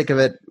of got sick of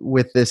it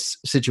with this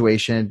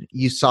situation.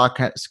 You saw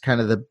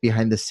kind of the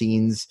behind the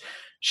scenes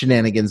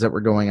shenanigans that were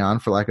going on,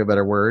 for lack of a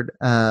better word.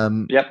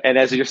 Yep. And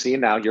as you're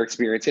seeing now, you're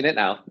experiencing it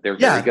now. They're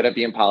very good at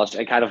being polished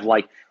and kind of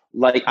like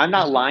I'm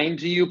not lying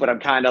to you, but I'm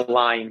kind of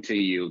lying to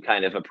you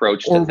kind of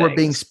approach to or we're things.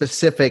 Being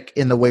specific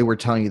in the way we're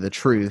telling you the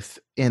truth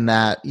in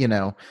that,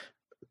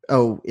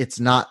 it's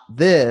not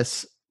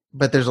this,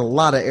 but there's a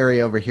lot of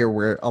area over here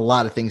where a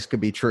lot of things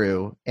could be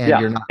true, and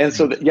you're not. And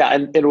so,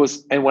 and it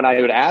was, and when I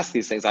would ask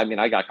these things, I mean,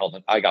 I got pulled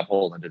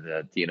into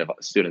the dean of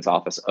students'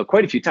 office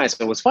quite a few times.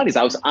 And what's funny is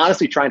I was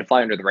honestly trying to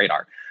fly under the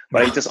radar,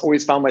 but I just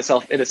always found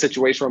myself in a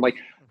situation where I'm like,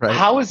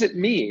 how is it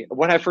me?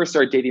 When I first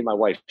started dating my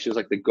wife, she was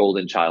like the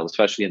golden child,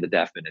 especially in the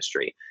deaf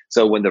ministry.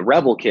 So when the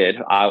rebel kid,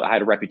 I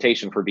had a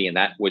reputation for being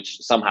that, which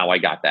somehow I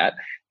got that,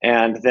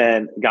 and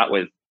then got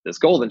with this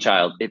golden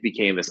child, it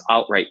became this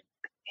outright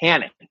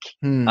panic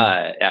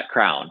at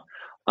Crown.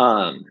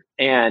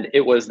 And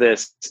it was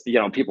this,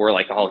 people were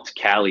like, oh,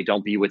 Callie,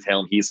 don't be with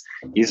him. He's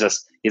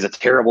a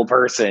terrible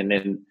person.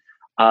 And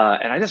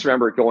I just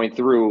remember going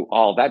through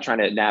all that, trying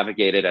to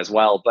navigate it as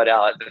well. But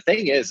the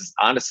thing is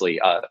honestly,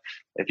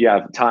 if you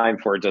have time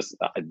for just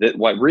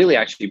what really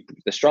actually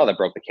the straw that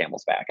broke the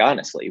camel's back,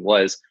 honestly,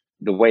 was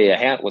the way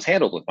it was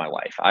handled with my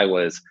wife. I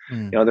was,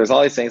 there's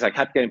all these things. I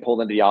kept getting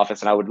pulled into the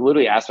office and I would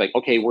literally ask like,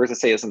 okay, where does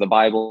it say this in the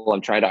Bible?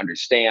 I'm trying to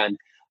understand.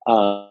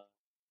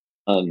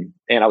 And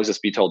I was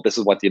just be told, this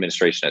is what the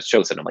administration has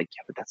chosen. I'm like,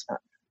 yeah, but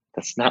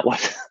that's not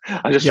what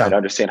I'm just trying to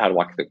understand how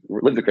to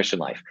live the Christian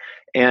life.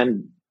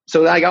 And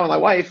so then I got with my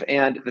wife,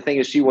 and the thing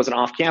is, she was an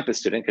off-campus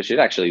student because she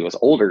actually was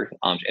older,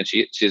 and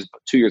she's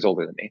 2 years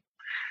older than me.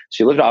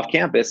 She lived off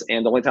campus,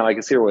 and the only time I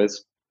could see her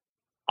was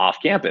off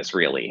campus,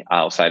 really,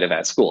 outside of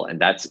at school.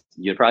 And that's,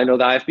 you probably know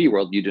the IFB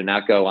world. You do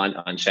not go on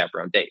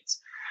unchaperoned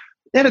dates.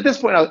 And at this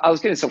point, I was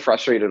getting so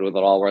frustrated with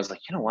it all, where I was like,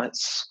 you know what,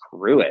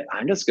 screw it.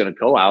 I'm just going to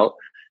go out.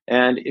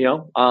 And,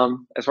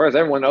 as far as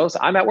everyone knows,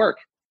 I'm at work.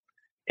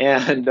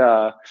 And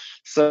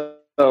so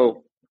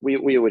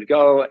we would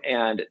go,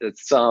 and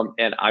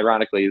and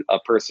ironically, a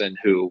person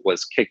who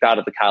was kicked out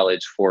of the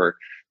college for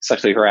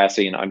sexually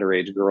harassing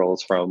underage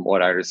girls, from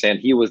what I understand,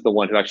 he was the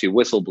one who actually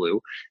whistle blew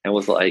and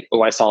was like,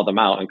 oh, I saw them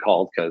out, and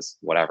called because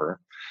whatever.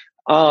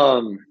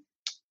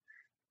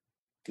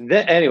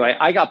 Then anyway,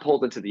 I got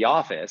pulled into the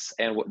office,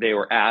 and they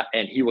were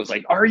and he was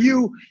like, are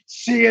you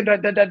seeing,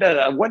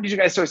 when did you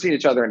guys start seeing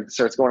each other? And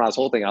starts going on this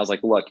whole thing. I was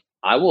like, look,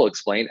 I will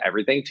explain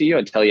everything to you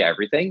and tell you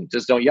everything.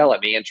 Just don't yell at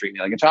me and treat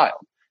me like a child.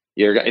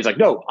 He's like,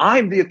 no,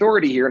 I'm the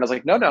authority here. And I was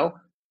like, no,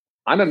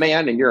 I'm a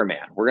man and you're a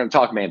man. We're going to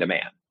talk man to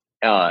man.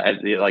 And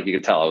like you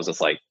could tell, I was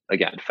just like,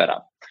 again, fed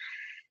up.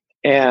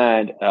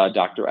 And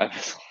Dr.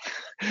 Evans,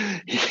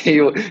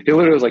 he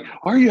literally was like,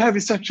 are you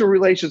having sexual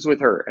relations with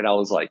her? And I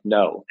was like,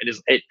 no. And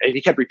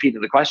he kept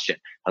repeating the question.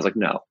 I was like,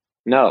 no.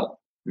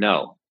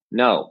 And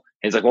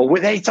he's like, well,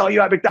 they saw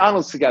you at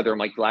McDonald's together. I'm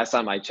like, last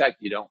time I checked,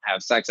 you don't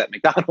have sex at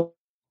McDonald's.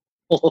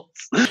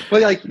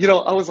 But like,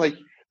 I was like,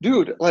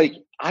 dude, like,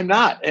 I'm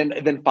not. And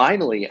then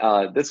finally,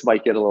 this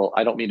might get a little,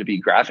 I don't mean to be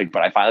graphic,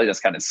 but I finally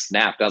just kind of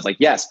snapped. I was like,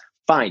 yes,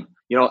 fine.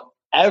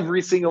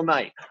 Every single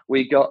night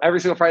every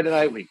single Friday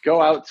night, we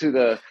go out to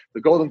the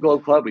Golden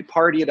Globe Club, we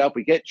party it up,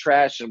 we get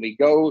trashed, and we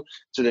go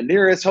to the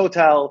nearest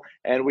hotel,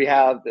 and we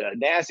have the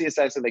nastiest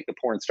sex to make the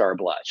porn star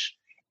blush.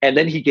 And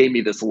then he gave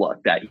me this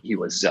look that he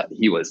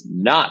was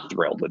not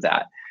thrilled with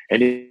that.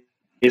 And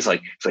he's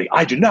like,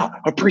 I do not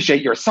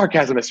appreciate your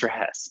sarcasm, Mr.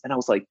 Hess. And I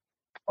was like,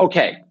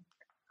 okay,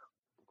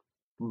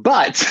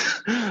 but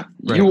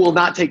you will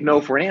not take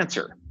no for an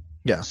answer.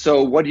 Yeah.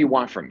 So what do you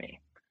want from me?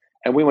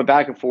 And we went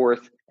back and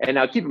forth. And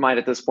now keep in mind,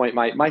 at this point,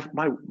 my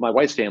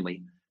wife's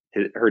family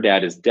her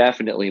dad is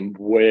definitely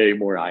way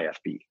more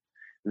IFB.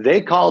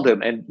 They called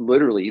him, and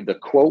literally the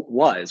quote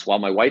was, while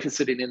my wife is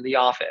sitting in the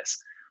office,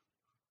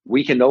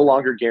 "We can no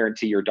longer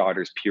guarantee your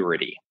daughter's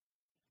purity."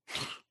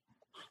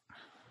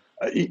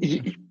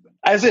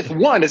 As if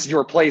one is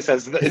your place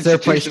as the it's their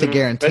place to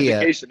guarantee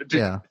education. it.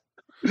 Yeah.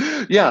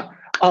 Yeah.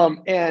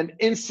 And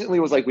instantly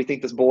was like, "We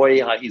think this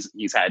boy, he's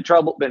been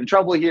in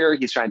trouble here.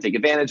 He's trying to take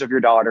advantage of your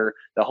daughter,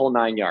 the whole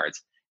 9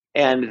 yards."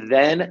 And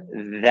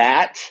then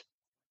that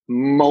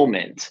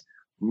moment,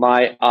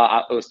 it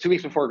was 2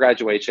 weeks before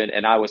graduation,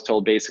 and I was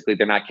told basically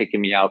they're not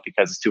kicking me out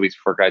because it's 2 weeks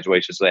before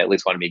graduation, so they at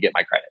least wanted me to get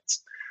my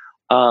credits.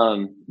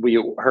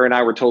 Her and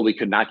I were told we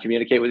could not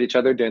communicate with each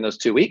other during those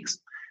 2 weeks.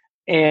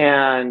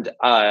 And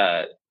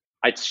I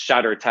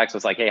shot her a text,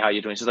 was like, "Hey, how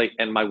you doing?" She's like,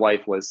 and my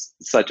wife was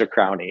such a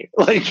crownie.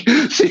 Like,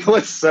 she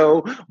was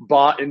so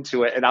bought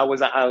into it. And I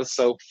was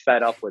so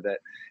fed up with it.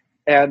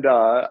 And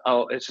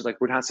and she's like,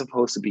 "We're not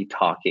supposed to be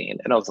talking."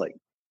 And I was like,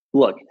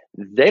 "Look,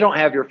 they don't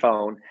have your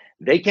phone.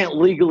 They can't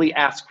legally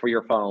ask for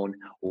your phone.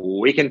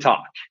 We can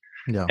talk."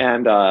 Yeah.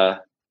 And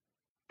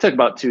took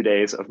about 2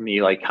 days of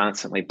me like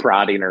constantly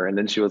prodding her. And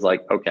then she was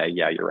like, "Okay,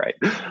 yeah, you're right."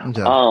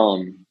 Yeah.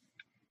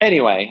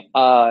 Anyway,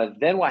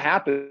 then what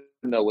happened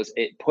though was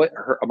it put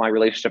my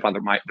relationship on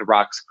the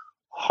rocks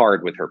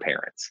hard with her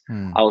parents.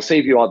 I will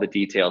save you all the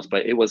details,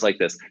 but it was like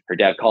this. Her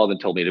dad called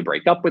and told me to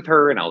break up with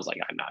her, and I was like,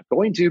 "I'm not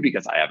going to,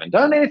 because I haven't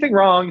done anything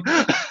wrong."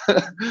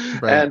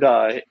 Right. And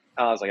I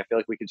was like, "I feel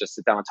like we could just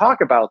sit down and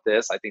talk about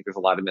this. I think there's a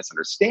lot of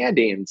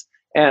misunderstandings."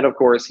 And of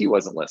course, he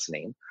wasn't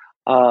listening.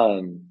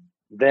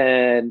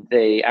 Then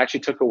they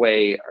actually took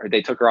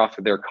her off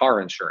of their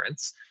car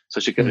insurance, so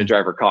she couldn't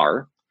drive her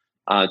car,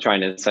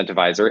 trying to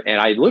incentivize her.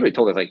 And I literally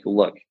told her, like,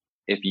 "Look,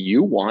 if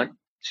you want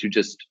to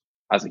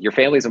I was like, your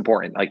family's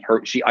important." Like,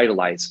 she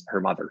idolized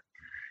her mother.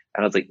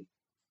 And I was like,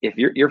 if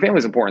your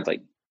family's important,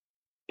 it's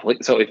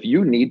like, so if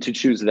you need to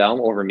choose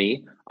them over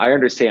me, I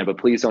understand, but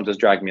please don't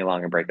just drag me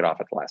along and break it off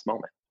at the last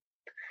moment.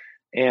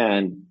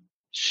 And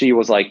she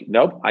was like,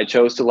 "Nope, I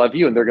chose to love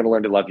you, and they're going to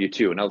learn to love you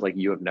too." And I was like,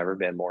 "You have never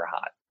been more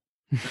hot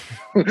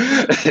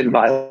in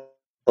my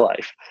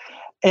life."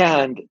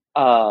 And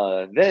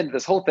then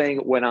this whole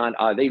thing went on.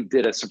 They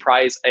did a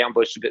surprise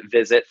ambush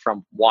visit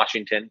from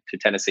Washington to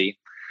Tennessee.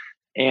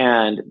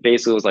 And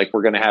basically was like,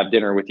 "We're going to have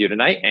dinner with you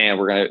tonight.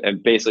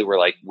 And basically we're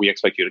like, we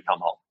expect you to come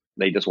home."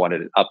 They just wanted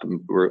to up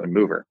and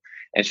move her.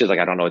 And she's like,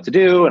 "I don't know what to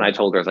do." And I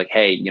told her, I was like,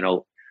 "Hey,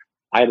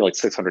 I had like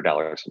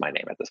 $600 for my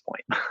name at this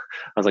point." I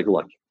was like,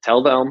 "Look,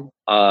 tell them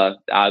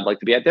I'd like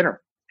to be at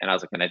dinner." And I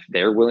was like, "And if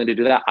they're willing to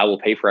do that, I will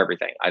pay for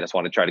everything. I just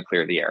want to try to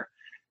clear the air."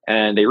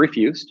 And they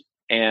refused.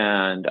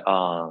 And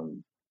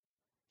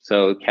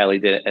so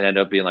Kelly ended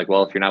up being like,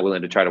 "Well, if you're not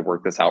willing to try to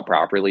work this out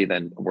properly,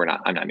 then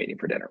I'm not meeting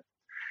for dinner."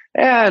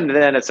 And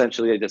then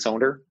essentially they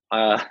disowned her,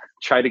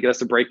 tried to get us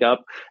to break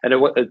up. And it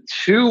was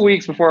 2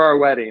 weeks before our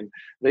wedding,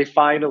 they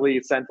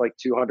finally sent like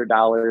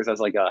 $200 as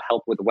like a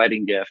help with the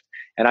wedding gift.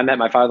 And I met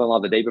my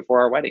father-in-law the day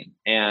before our wedding.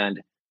 And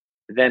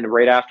then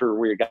right after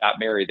we got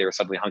married, they were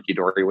suddenly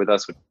hunky-dory with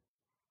us, which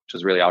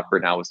was really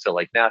awkward. And I was still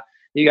like, "Nah,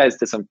 you guys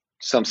did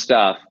some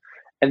stuff."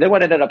 And then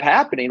what ended up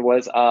happening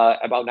was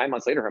about 9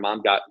 months later, her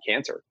mom got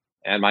cancer.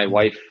 And my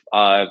wife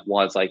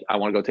was like, "I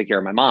want to go take care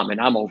of my mom." And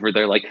I'm over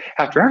there like,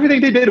 after everything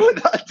they did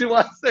to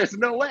us, there's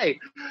no way.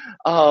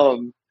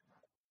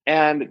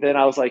 And then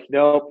I was like,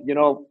 "Nope, and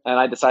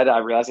I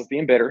realized I was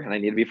being bitter and I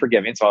need to be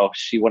forgiving." So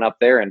she went up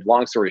there, and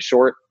long story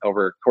short,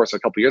 over the course of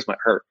a couple of years,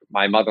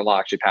 my mother-in-law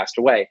actually passed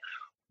away.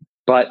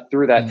 But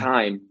through that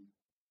time,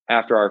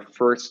 after our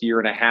first year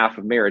and a half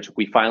of marriage,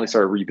 we finally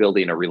started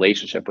rebuilding a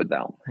relationship with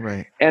them.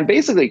 Right. And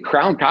basically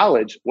Crown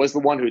College was the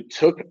one who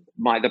took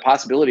the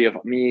possibility of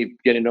me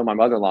getting to know my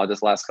mother-in-law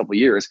this last couple of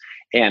years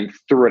and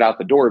threw it out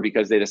the door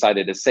because they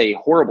decided to say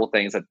horrible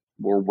things that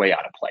were way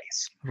out of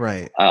place.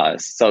 Right.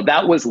 So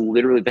that was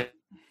literally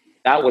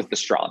that was the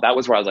straw. That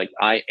was where I was like,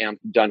 I am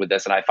done with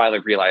this. And I finally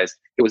realized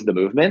it was the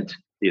movement.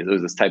 It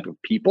was this type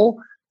of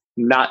people,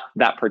 not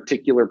that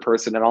particular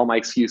person. And all my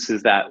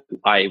excuses that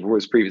I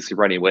was previously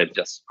running with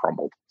just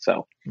crumbled.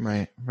 So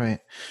right.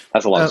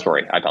 That's a long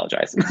story. I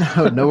apologize.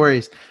 No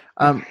worries.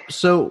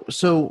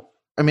 So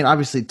I mean,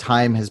 obviously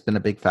time has been a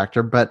big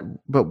factor, but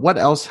what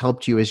else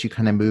helped you as you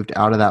kind of moved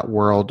out of that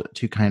world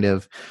to kind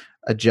of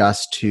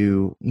adjust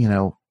to,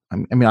 I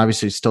mean,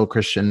 obviously still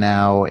Christian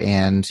now,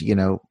 and,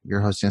 you're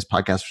hosting this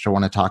podcast, which I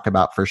want to talk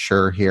about for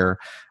sure here.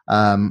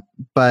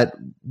 But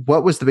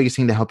what was the biggest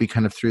thing to help you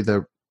kind of through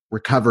the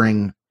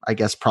recovering, I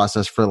guess,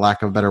 process, for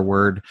lack of a better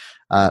word,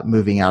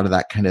 moving out of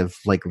that kind of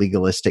like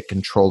legalistic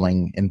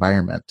controlling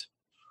environment?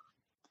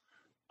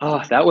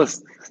 Oh,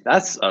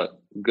 that's a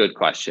good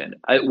question.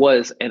 It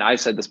was, and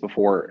I've said this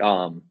before,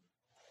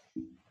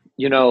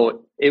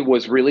 it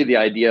was really the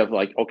idea of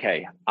like,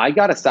 okay, I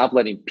got to stop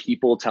letting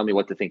people tell me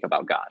what to think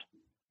about God.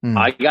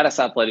 I got to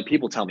stop letting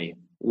people tell me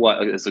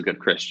what is a good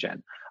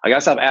Christian. I got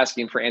to stop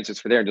asking for answers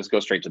for there and just go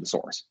straight to the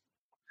source.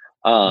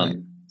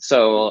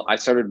 So I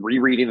started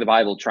rereading the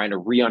Bible, trying to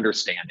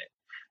re-understand it.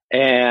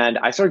 And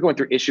I started going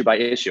through issue by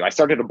issue. I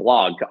started a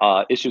blog,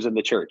 Issues in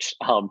the Church.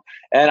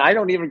 And I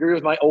don't even agree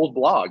with my old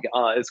blog.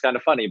 It's kind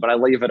of funny, but I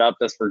leave it up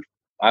just for,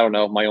 I don't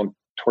know, my own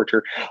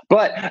torture.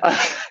 But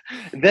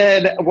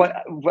then what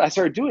I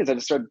started doing is I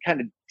just started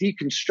kind of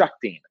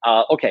deconstructing.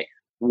 Okay,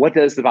 what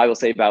does the Bible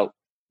say about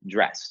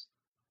dress?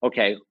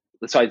 Okay,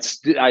 so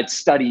I'd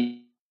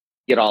study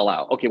it all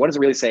out. Okay, what does it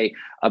really say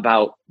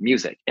about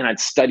music? And I'd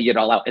study it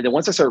all out. And then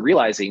once I started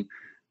realizing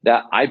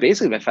that I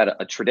basically been fed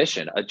a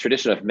tradition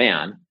of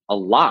man, a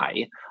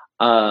lie,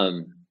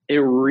 it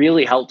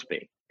really helped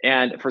me.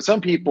 And for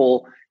some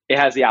people, it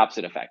has the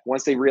opposite effect.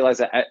 Once they realize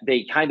that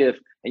they kind of,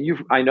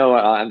 and I know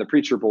on the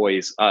Preacher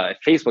Boys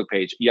Facebook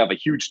page, you have a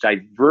huge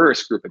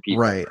diverse group of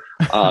people, right.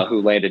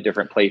 Who land at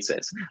different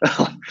places.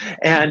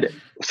 And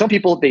some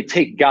people, they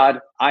take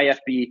God,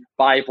 IFB,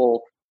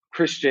 Bible,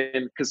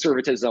 Christian,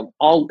 conservatism,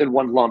 all in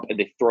one lump, and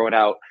they throw it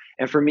out.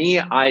 And for me,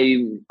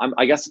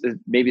 I guess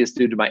maybe it's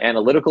due to my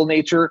analytical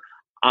nature.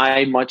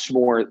 I'm going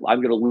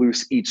to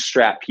loose each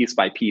strap piece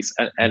by piece,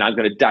 and I'm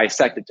going to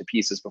dissect it to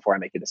pieces before I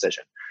make a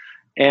decision.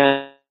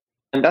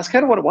 And that's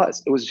kind of what it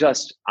was. It was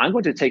just, I'm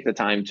going to take the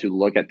time to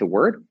look at the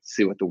word,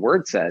 see what the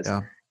word says,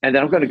 and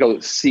then I'm going to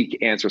go seek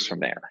answers from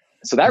there.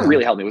 So that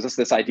really helped me. It was just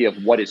this idea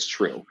of what is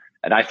true.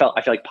 And I feel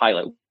like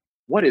Pilate,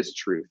 what is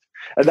truth?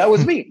 And that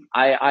was me.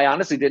 I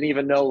honestly didn't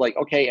even know, like,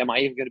 okay, am I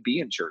even going to be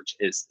in church?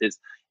 Is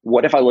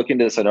what if I look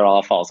into this and it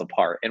all falls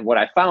apart? And what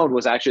I found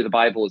was actually the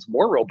Bible is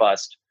more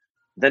robust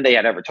than they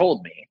had ever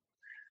told me,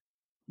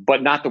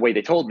 but not the way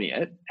they told me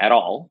it at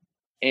all.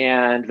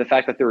 And the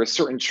fact that there were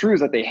certain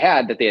truths that they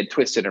had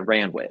twisted and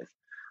ran with.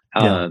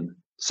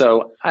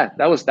 So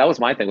that was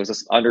my thing, was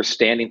just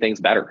understanding things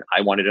better. I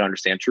wanted to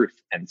understand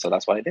truth. And so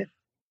that's what I did.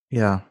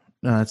 Yeah.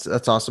 No,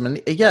 that's awesome. And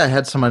yeah, I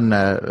had someone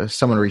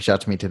reach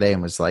out to me today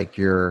and was like,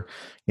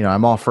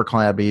 I'm all for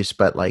calling out abuse,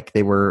 but like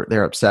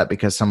they're upset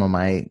because some of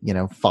my,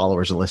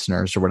 followers or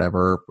listeners or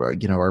whatever,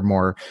 are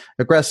more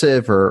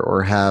aggressive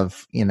or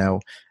have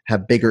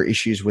bigger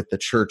issues with the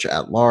church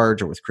at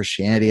large or with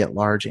Christianity at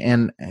large.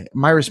 And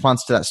my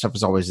response to that stuff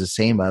is always the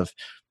same of,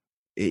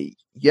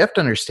 you have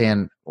to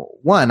understand,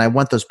 one, I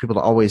want those people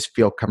to always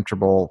feel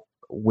comfortable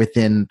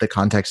within the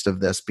context of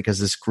this, because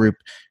this group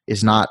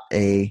is not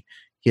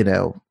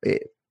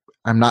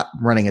I'm not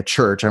running a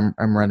church.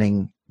 I'm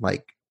running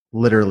like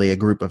literally a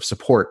group of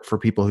support for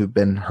people who've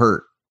been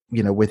hurt,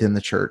 within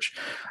the church.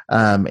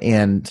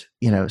 And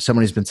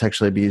someone who's been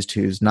sexually abused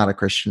who's not a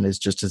Christian is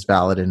just as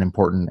valid and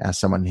important as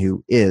someone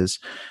who is.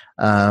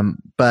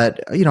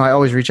 But I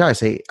always reach out. I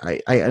say,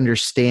 I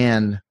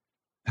understand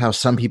how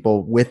some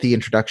people, with the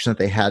introduction that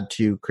they had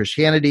to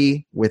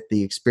Christianity, with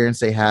the experience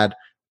they had,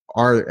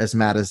 are as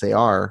mad as they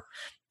are.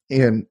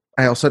 And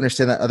I also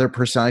understand that other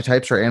personality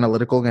types are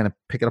analytical, going to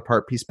pick it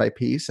apart piece by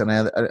piece, and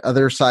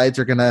other sides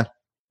are going to,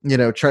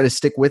 try to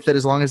stick with it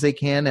as long as they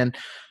can. And,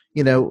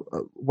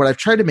 what I've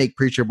tried to make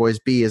Preacher Boys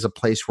be is a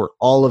place where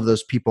all of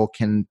those people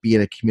can be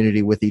in a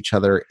community with each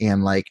other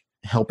and like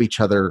help each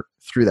other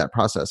through that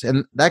process.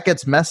 And that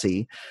gets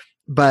messy,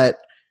 but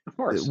of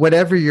course,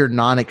 whatever you're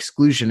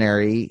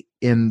non-exclusionary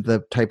in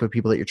the type of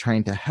people that you're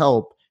trying to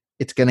help,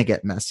 it's going to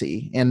get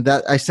messy. And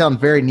that, I sound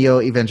very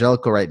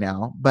neo-evangelical right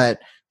now, but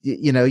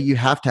you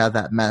have to have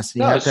that mess.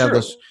 You have to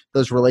have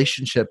those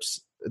relationships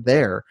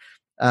there.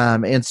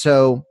 And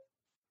so,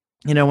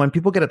 when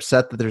people get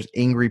upset that there's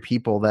angry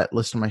people that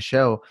listen to my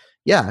show,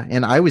 yeah.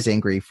 And I was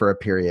angry for a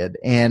period,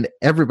 and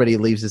everybody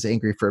leaves as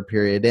angry for a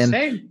period.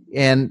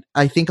 And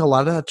I think a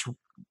lot of that's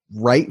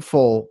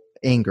rightful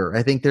anger.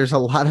 I think there's a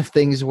lot of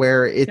things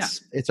where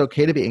it's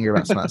okay to be angry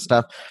about some of that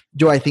stuff.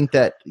 Do I think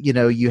that,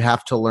 you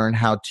have to learn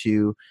how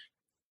to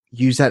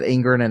use that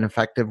anger in an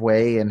effective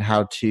way, and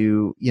how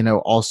to,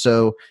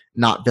 also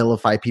not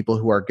vilify people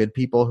who are good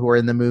people who are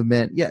in the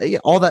movement. Yeah,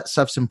 all that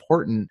stuff's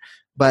important,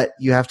 but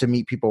you have to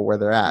meet people where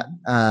they're at.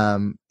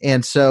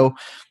 And so,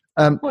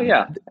 And go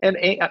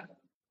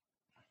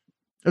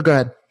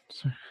ahead.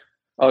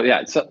 Oh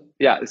yeah. So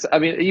I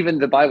mean, even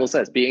the Bible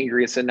says, be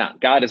angry and sin not.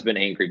 God has been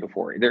angry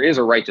before. There is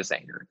a righteous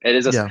anger. It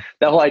is that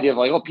whole idea of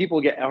like,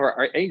 people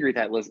are angry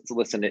that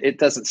listen, it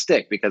doesn't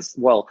stick because,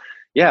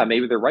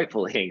 maybe they're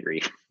rightfully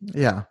angry.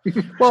 Yeah.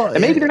 Well,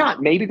 and maybe they're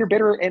not. Maybe they're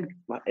bitter and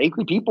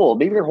angry people.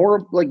 Maybe they're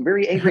horrible, like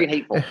very angry and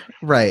hateful.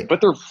 Right.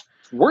 But they're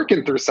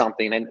working through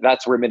something, and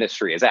that's where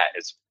ministry is at.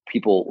 Is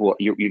people,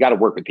 you got to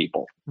work with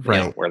people,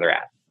 right, where they're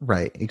at.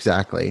 Right.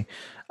 Exactly.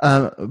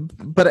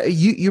 But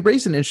you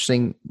raised an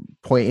interesting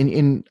point,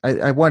 and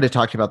I wanted to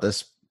talk about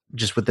this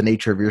just with the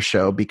nature of your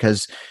show,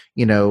 because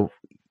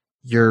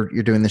you're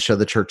doing the show,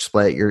 The Church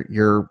Split.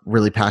 You're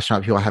really passionate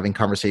about people having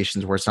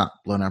conversations where it's not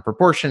blown out of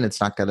proportion. It's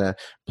not going to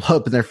blow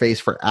up in their face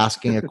for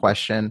asking a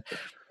question.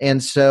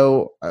 And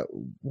so,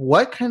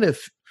 what kind of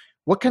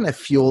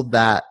fueled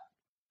that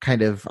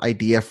kind of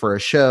idea for a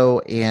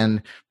show?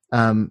 And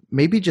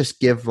maybe just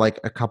give like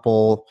a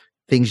couple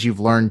things you've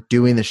learned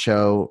doing the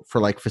show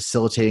for like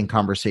facilitating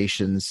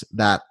conversations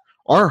that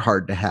are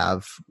hard to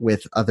have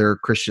with other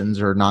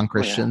Christians or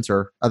non-Christians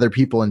or other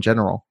people in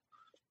general.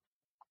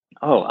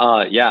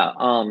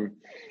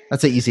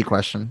 That's an easy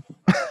question.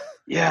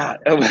 Yeah.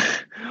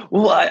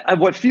 Well,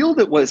 what fueled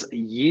it was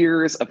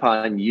years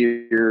upon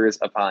years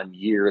upon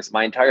years.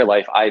 My entire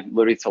life, I've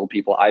literally told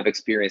people I've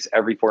experienced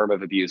every form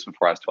of abuse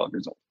before I was 12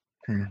 years old.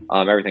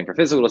 Everything from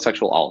physical to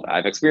sexual, all of it.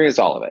 I've experienced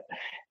all of it.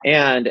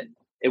 And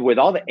with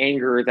all the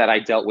anger that I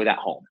dealt with at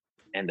home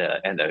and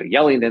the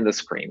yelling and the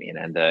screaming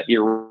and the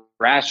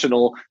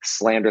irrational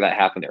slander that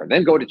happened there, and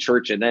then go to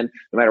church, and then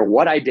no matter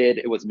what I did,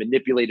 it was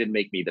manipulated to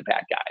make me the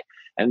bad guy.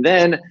 And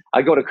then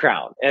I go to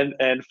Crown and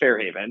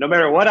Fairhaven. No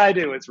matter what I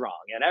do, it's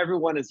wrong. And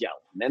everyone is yelling.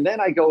 And then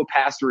I go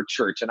pastor a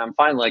church, and I'm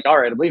finally like, all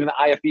right, I'm leaving the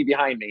IFB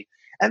behind me.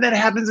 And then it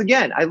happens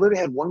again. I literally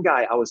had one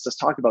guy, I was just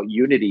talking about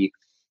unity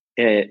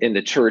in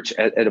the church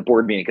at a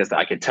board meeting, because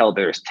I could tell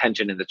there's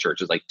tension in the church.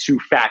 There's like two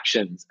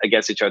factions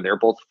against each other. They're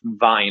both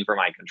vying for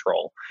my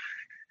control.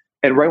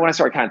 And right when I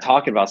started kind of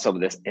talking about some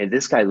of this, and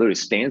this guy literally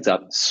stands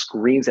up,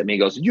 screams at me,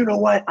 and goes, you know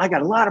what? I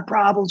got a lot of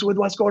problems with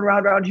what's going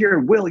around here.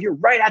 And Will, you're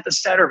right at the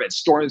center of it.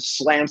 Storms,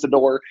 slams the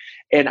door.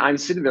 And I'm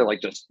sitting there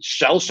like just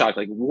shell shocked.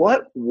 Like,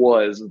 what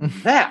was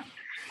that?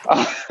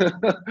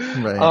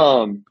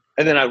 Right.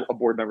 And then a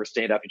board member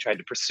stand up and tried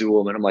to pursue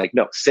him. And I'm like,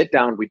 no, sit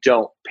down. We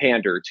don't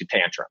pander to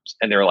tantrums.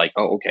 And they're like,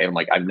 oh, okay. I'm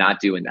like, I'm not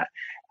doing that.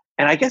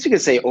 And I guess you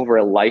could say over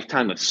a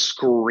lifetime of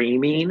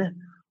screaming,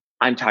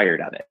 I'm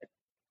tired of it.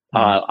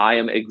 I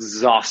am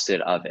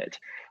exhausted of it.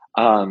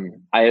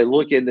 I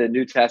look in the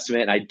New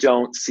Testament and I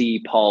don't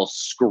see Paul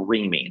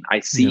screaming.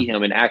 I see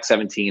him in Acts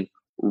 17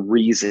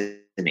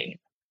 reasoning,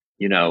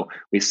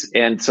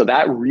 and so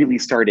that really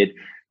started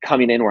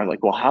coming in where I'm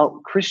like, well, how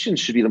Christians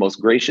should be the most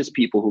gracious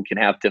people who can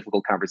have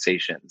difficult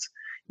conversations.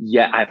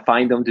 Yet I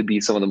find them to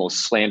be some of the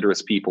most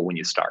slanderous people when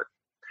you start.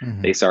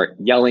 They start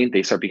yelling,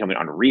 they start becoming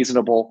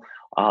unreasonable,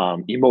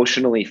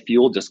 emotionally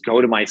fueled. Just go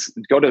to my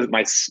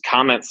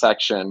comment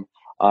section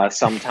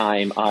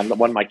sometime on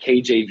one of my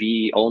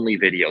KJV only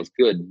videos.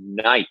 Good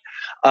night.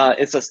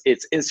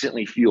 It's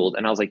instantly fueled.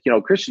 And I was like,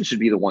 Christians should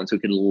be the ones who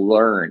can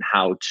learn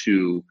how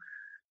to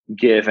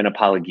give an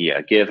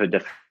apologia, give a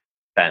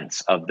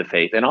defense of the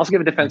faith, and also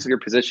give a defense of your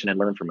position and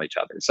learn from each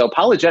other. So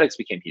apologetics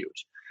became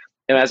huge.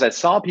 And as I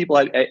saw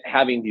people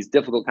having these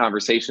difficult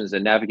conversations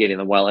and navigating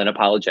them well in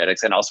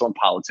apologetics and also in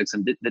politics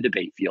and the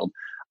debate field,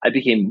 I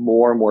became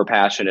more and more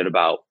passionate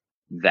about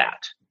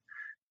that.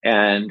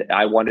 And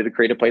I wanted to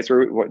create a place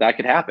where that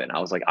could happen. I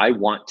was like, I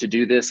want to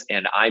do this,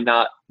 and I'm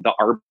not the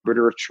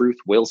arbiter of truth.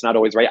 Will's not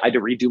always right. I had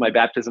to redo my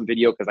baptism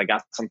video because I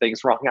got some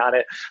things wrong on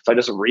it. So I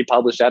just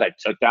republished that. I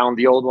took down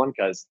the old one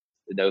because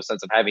no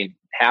sense of having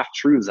half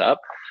truths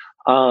up.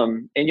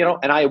 And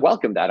I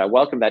welcome that. I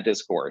welcome that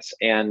discourse.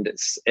 And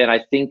I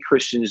think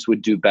Christians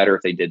would do better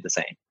if they did the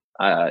same.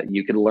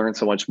 You can learn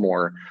so much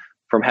more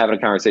from having a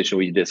conversation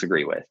where you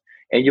disagree with.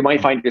 And you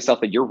might find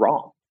yourself that you're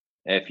wrong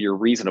if you're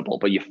reasonable,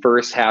 but you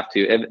first have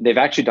to, and they've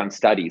actually done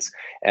studies,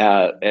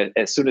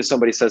 as soon as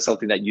somebody says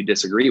something that you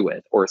disagree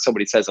with, or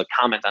somebody says a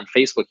comment on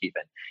Facebook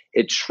even,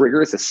 it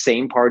triggers the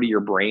same part of your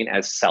brain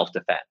as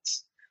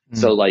self-defense.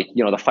 So like,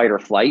 the fight or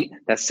flight,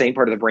 that same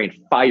part of the brain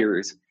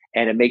fires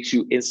and it makes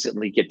you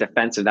instantly get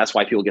defensive. That's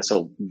why people get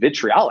so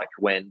vitriolic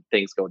when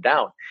things go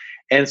down.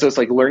 And so it's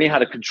like learning how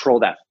to control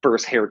that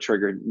first hair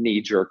trigger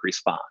knee-jerk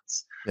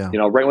response. Yeah.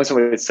 Right when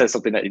somebody says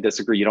something that you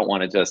disagree, you don't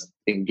want to just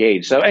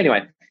engage. So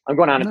anyway, I'm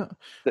going on.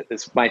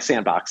 It's my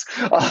sandbox.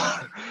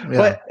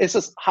 But it's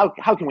just how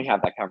can we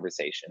have that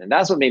conversation? And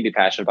that's what made me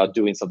passionate about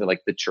doing something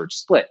like the church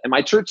split. And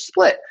my church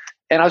split.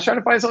 And I was trying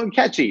to find something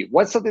catchy.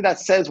 What's something that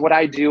says what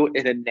I do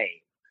in a name?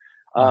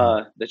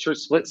 The church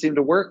split seemed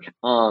to work.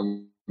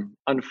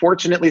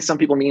 Unfortunately, some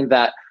people mean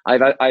that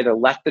I've either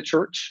left the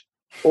church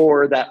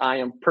or that I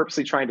am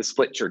purposely trying to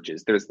split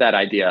churches. There's that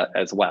idea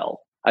as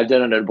well. I've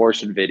done an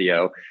abortion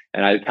video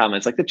and I had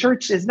comments like, the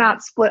church is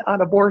not split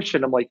on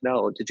abortion. I'm like,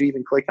 no, did you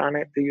even click on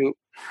it?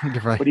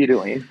 Right. What are you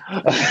doing?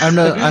 I'm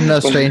no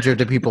stranger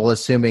to people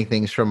assuming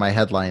things from my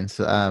headlines.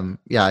 I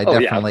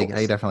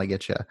definitely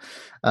get you.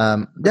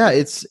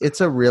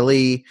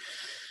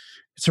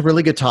 It's a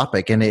really good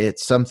topic. And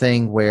it's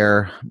something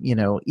where,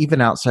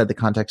 even outside the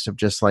context of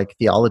just like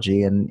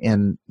theology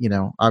and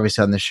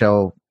obviously on the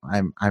show,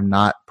 I'm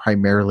not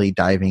primarily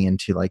diving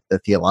into like the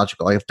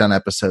theological. I've done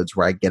episodes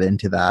where I get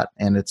into that,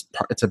 and it's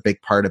a big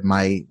part of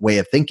my way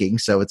of thinking.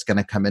 So it's going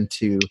to come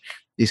into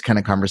these kind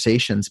of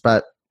conversations,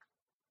 but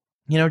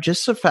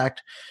just the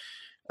fact,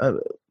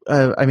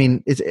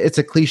 it's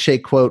a cliche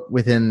quote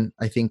within,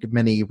 I think,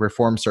 many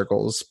Reform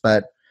circles,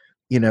 but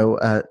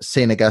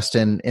St.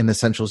 Augustine, in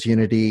essentials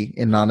unity,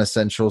 in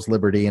non-essentials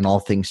liberty, in all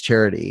things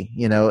charity.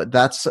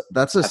 That's a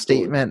Absolutely.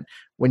 Statement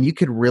when you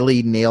could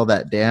really nail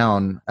that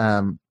down.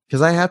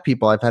 Because I've had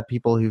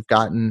people who've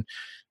gotten,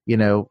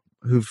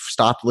 who've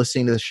stopped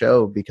listening to the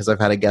show because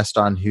I've had a guest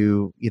on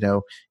who,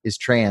 is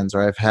trans,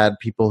 or I've had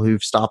people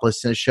who've stopped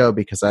listening to the show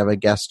because I have a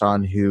guest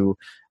on who,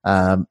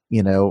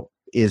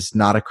 is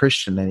not a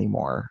Christian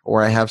anymore,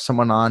 or I have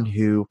someone on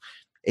who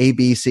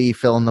ABC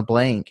fill in the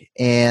blank.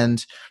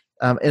 And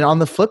on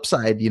the flip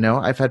side,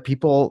 I've had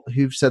people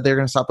who've said they're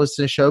going to stop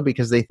listening to the show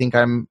because they think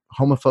I'm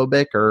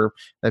homophobic, or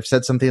I've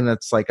said something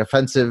that's like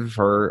offensive,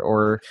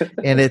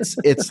 and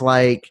it's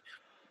like,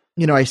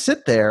 I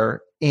sit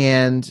there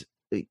and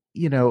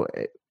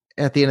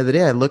at the end of the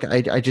day,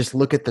 I just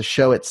look at the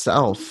show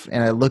itself,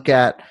 and I look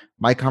at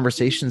my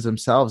conversations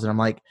themselves, and I'm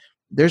like,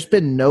 there's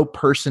been no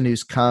person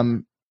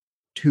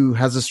who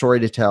has a story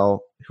to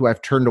tell who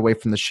I've turned away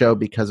from the show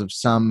because of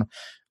some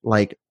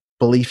like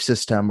belief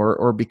system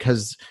or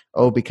because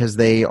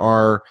they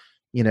are,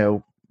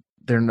 they're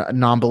a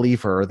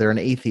non-believer, or they're an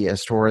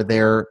atheist, or they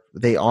are,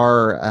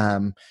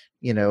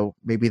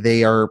 maybe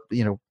they are,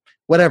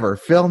 whatever,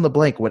 fill in the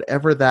blank,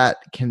 whatever that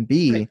can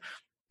be. Right.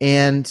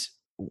 And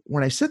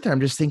when I sit there,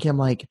 I'm just thinking, I'm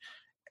like,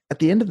 at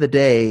the end of the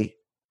day,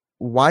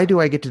 why do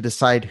I get to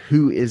decide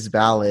who is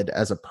valid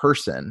as a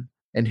person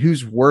and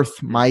who's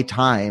worth my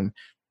time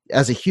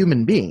as a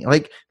human being?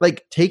 Like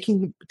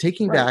taking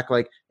right. back,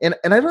 like, and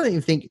I don't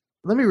even think,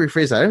 let me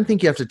rephrase that. I don't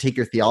think you have to take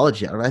your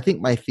theology out of it. I think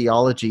my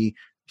theology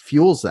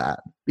fuels that,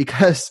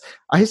 because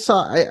I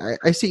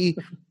see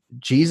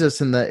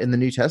Jesus in the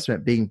New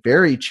Testament being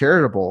very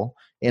charitable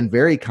and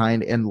very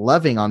kind and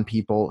loving on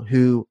people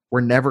who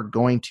were never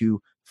going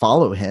to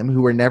follow him,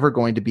 who were never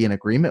going to be in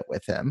agreement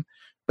with him.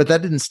 But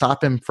that didn't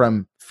stop him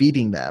from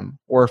feeding them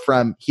or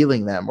from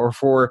healing them or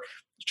for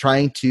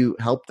trying to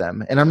help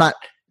them. And I'm not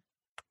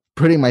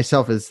putting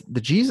myself as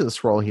the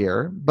Jesus role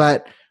here,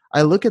 but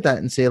I look at that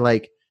and say,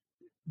 like,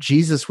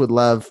 Jesus would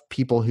love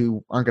people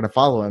who aren't going to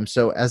follow him.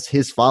 So as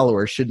his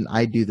follower, shouldn't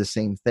I do the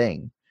same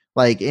thing?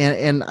 Like,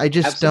 and I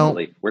just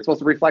Absolutely. Don't. We're supposed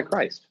to reflect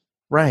Christ.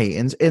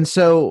 Right. And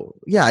so,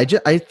 yeah,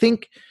 I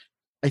think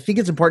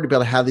it's important to be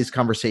able to have these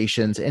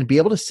conversations and be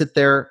able to sit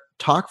there,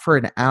 talk for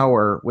an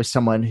hour with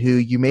someone who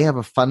you may have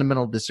a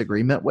fundamental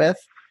disagreement with.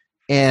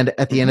 And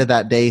at the end of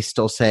that day,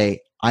 still say,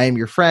 I am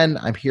your friend.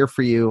 I'm here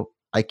for you.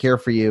 I care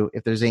for you.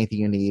 If there's anything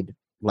you need,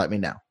 let me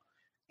know.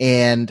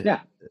 And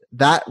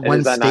that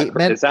one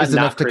statement is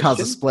enough to cause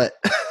a split.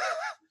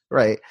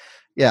 Right.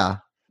 Yeah.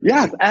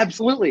 Yeah,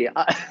 absolutely.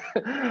 I've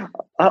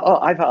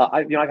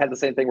had the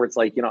same thing where it's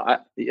like, he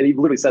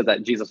literally said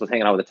that Jesus was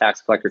hanging out with the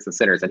tax collectors and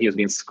sinners, and he was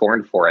being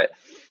scorned for it.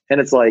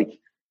 And it's like,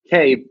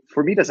 hey,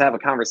 for me to have a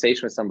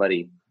conversation with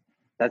somebody,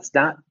 that's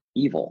not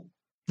evil.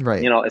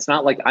 Right. It's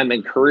not like I'm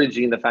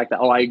encouraging the fact that,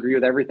 I agree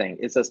with everything.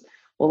 It's just,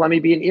 well, let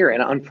me be an ear.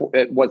 And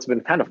what's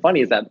been kind of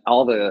funny is that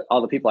all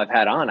the people I've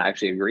had on, I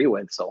actually agree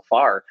with so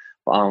far,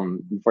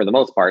 for the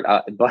most part.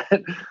 But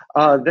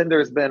then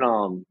there's been,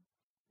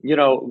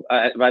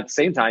 at the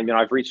same time,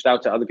 I've reached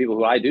out to other people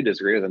who I do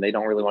disagree with, and they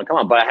don't really want to come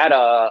on. But I had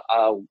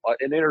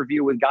an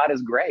interview with God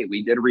is Gray.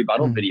 We did a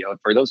rebuttal video.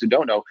 For those who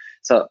don't know,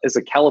 it's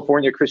a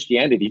California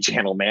Christianity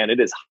channel, man. It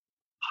is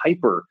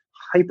hyper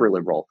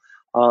liberal,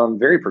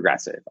 very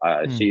progressive.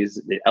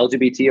 She's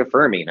LGBT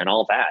affirming and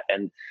all that.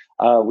 And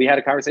we had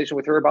a conversation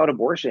with her about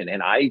abortion,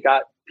 and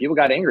people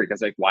got angry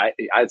because, like, why?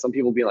 I had some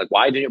people being like,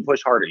 why didn't you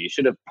push harder? You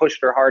should have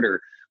pushed her harder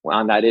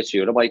on that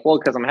issue. And I'm like, well,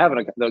 because I'm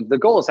having the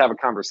goal is to have a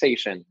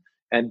conversation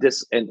and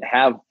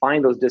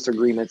find those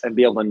disagreements and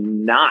be able to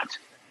not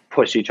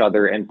push each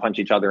other and punch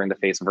each other in the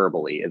face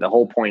verbally. The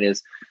whole point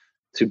is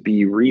to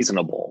be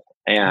reasonable.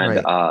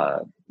 And,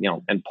 right.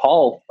 And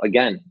Paul,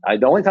 again,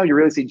 the only time you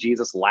really see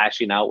Jesus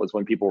lashing out was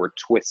when people were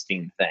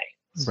twisting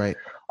things, right?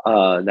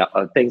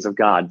 Things of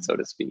God, so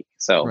to speak.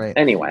 So right.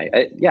 Anyway,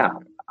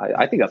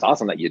 I think that's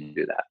awesome that you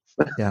do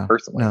that. Yeah,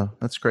 personally. No,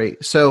 that's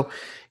great. So,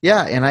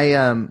 yeah. And I,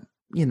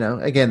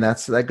 again,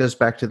 that goes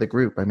back to the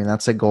group. I mean,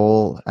 that's a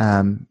goal,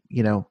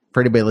 for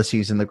anybody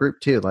listening who's in the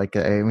group too. Like,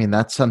 I mean,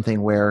 that's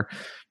something where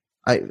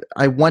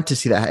I want to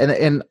see that.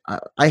 And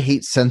I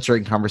hate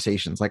censoring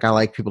conversations. Like, I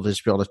like people to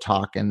just be able to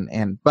talk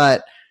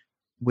but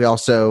we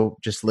also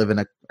just live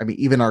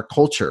even our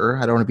culture,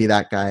 I don't want to be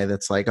that guy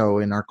that's like,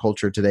 in our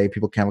culture today,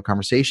 people can't have a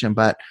conversation,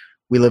 but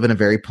we live in a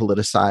very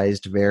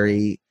politicized,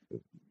 very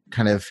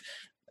kind of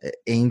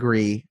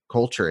angry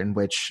culture in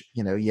which,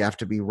 you have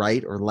to be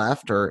right or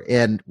left,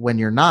 and when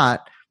you're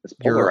not, it's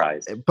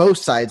polarized. Both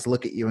sides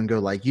look at you and go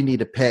like, you need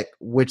to pick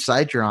which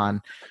side you're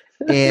on.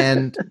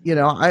 And,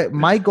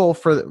 my goal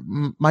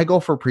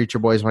for Preacher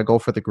Boys, my goal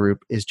for the group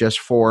is just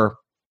for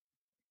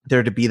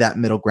there to be that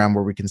middle ground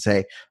where we can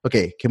say,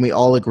 okay, can we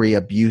all agree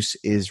abuse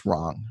is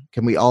wrong?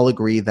 Can we all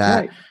agree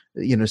that,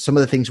 right. Some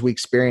of the things we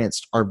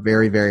experienced are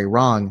very, very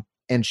wrong,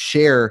 and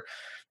share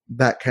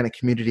that kind of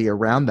community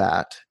around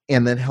that,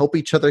 and then help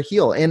each other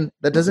heal. And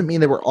that doesn't mean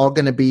that we're all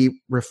going to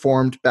be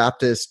Reformed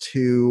Baptist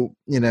who,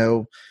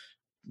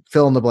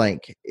 fill in the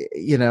blank,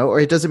 or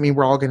it doesn't mean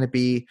we're all going to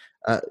be,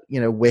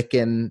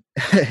 Wiccan,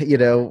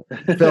 fill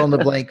in the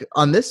blank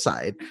on this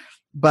side.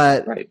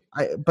 But right.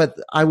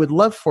 I would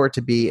love for it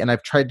to be, and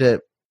I've tried to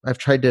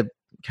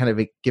kind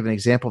of give an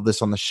example of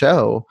this on the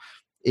show,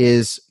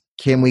 is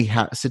can we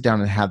sit down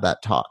and have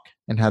that talk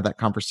and have that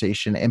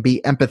conversation and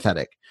be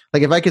empathetic?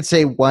 Like, if I could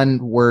say one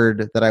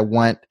word that I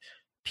want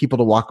people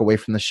to walk away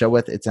from the show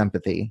with, it's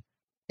empathy.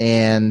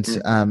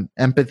 And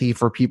empathy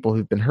for people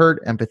who've been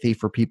hurt, empathy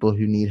for people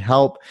who need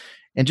help,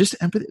 and just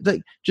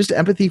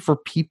empathy for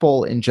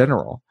people in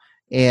general.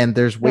 And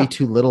there's way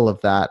too little of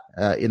that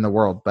in the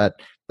world. But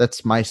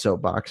that's my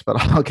soapbox.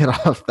 But I'll get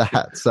off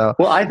that. So,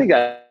 well, I think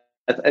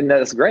and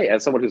that's great.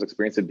 As someone who's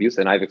experienced abuse,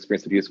 and I've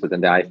experienced abuse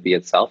within the IFB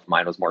itself,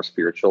 mine was more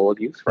spiritual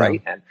abuse,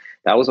 right? And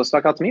that was what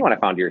stuck out to me when I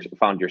found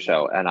your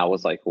show, and I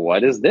was like,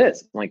 "What is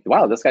this?" I'm like,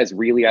 wow, this guy's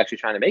really actually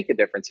trying to make a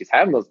difference. He's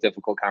having those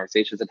difficult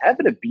conversations, and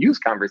having abuse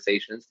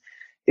conversations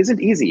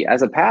isn't easy.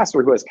 As a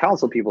pastor who has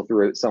counseled people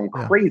through some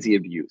crazy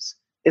abuse,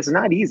 it's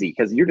not easy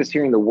because you're just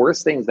hearing the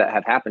worst things that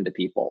have happened to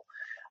people.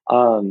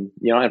 And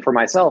for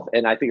myself,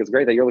 and I think it's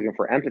great that you're looking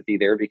for empathy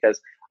there, because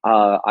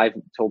I've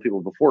told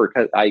people before,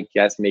 because I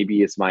guess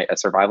maybe it's a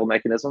survival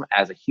mechanism.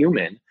 As a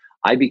human,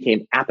 I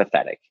became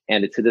apathetic,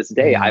 and to this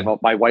day,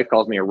 my wife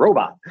calls me a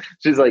robot.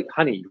 She's like,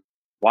 "Honey,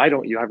 why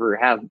don't you ever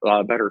have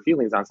better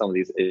feelings on some of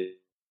these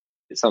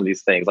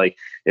things? Like,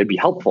 it'd be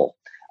helpful."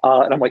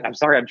 And I'm like, "I'm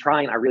sorry, I'm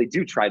trying. I really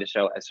do try to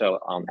show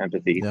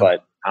empathy,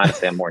 but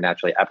honestly, I'm more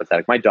naturally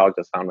apathetic." My dog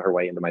just found her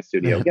way into my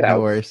studio. Get out.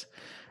 No worries.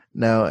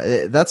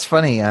 No, that's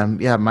funny.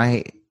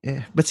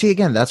 But see,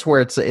 again, that's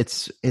where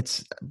it's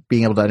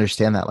being able to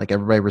understand that, like,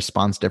 everybody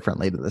responds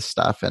differently to this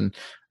stuff. And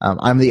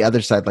I'm the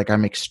other side. Like,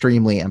 I'm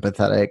extremely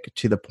empathetic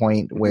to the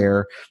point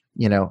where,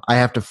 I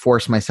have to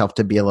force myself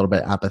to be a little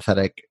bit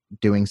apathetic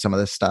doing some of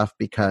this stuff,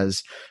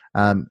 because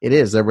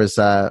there was,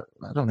 I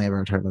don't think I've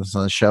ever talked about this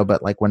on the show,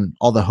 but like when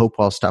all the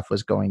Hopewell stuff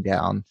was going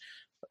down,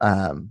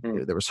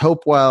 there was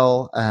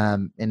Hopewell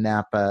in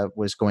Napa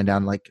was going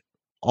down, like,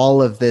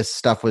 all of this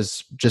stuff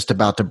was just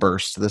about to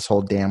burst. This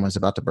whole dam was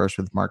about to burst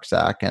with Mark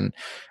Zach. And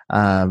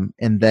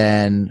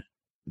then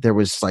there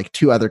was like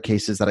 2 other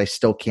cases that I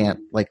still can't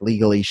like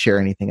legally share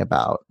anything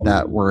about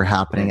that were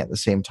happening at the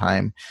same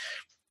time.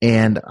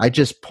 And I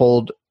just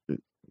pulled,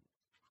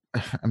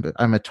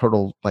 I'm a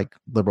total like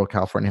liberal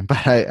Californian,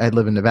 but I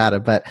live in Nevada,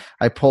 but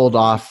I pulled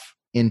off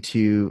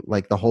into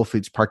like the Whole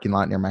Foods parking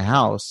lot near my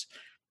house.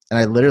 And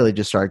I literally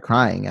just started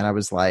crying. And I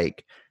was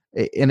like,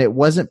 and it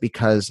wasn't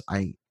because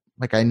I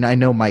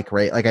know Mike,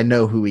 right? Like, I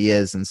know who he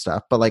is and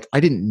stuff, but like, I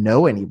didn't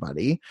know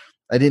anybody.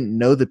 I didn't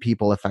know the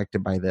people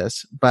affected by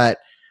this, but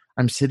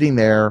I'm sitting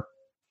there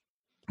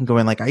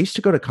going like, I used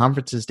to go to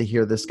conferences to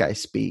hear this guy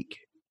speak.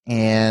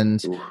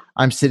 And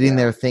I'm sitting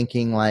there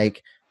thinking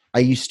like, I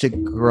used to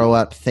grow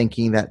up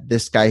thinking that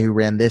this guy who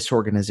ran this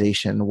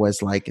organization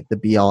was like the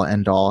be all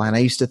end all. And I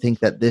used to think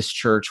that this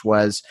church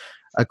was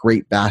a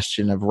great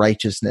bastion of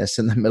righteousness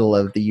in the middle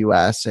of the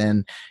US.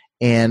 And,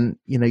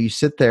 you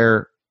sit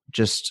there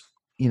just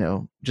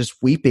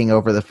weeping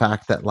over the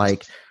fact that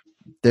like,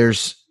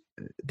 this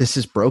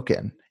is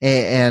broken.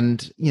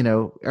 And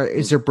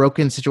is there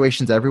broken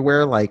situations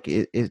everywhere? Like,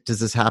 does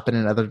this happen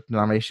in other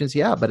denominations?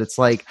 Yeah. But it's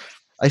like,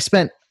 I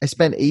spent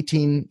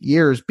 18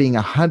 years being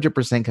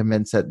 100%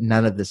 convinced that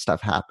none of this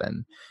stuff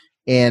happened.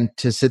 And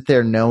to sit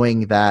there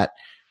knowing that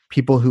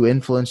people who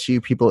influence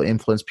you, people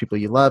influence people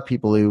you love,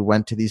 people who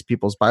went to these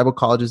people's Bible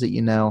colleges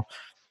that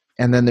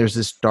and then there's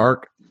this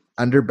dark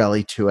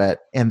underbelly to it.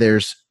 And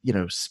there's,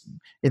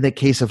 in the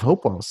case of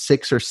Hopewell,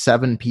 6 or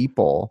 7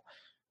 people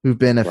who've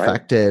been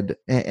affected,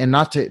 and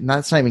not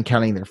even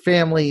counting their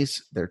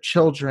families, their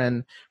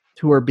children,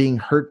 who are being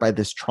hurt by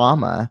this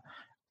trauma.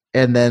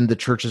 And then the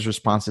church's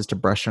response is to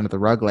brush under the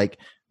rug. Like,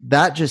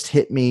 that just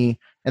hit me.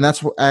 And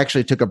that's what I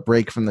actually took a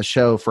break from the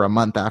show for a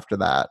month after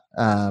that.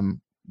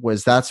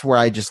 That's where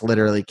I just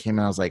literally came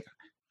and I was like,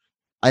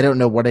 I don't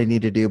know what I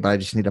need to do, but I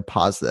just need to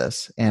pause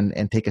this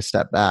and take a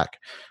step back.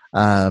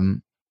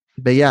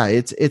 But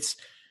yeah,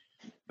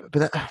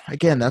 but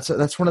again, that's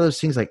one of those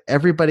things, like,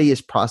 everybody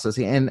is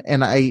processing.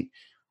 And I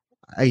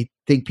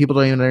think people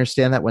don't even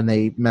understand that when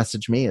they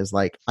message me, is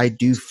like, I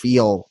do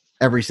feel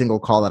every single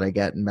call that I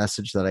get and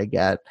message that I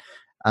get.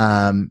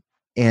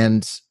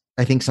 And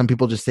I think some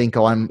people just think,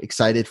 oh, I'm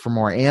excited for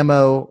more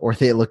ammo, or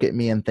they look at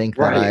me and think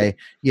that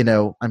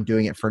I'm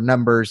doing it for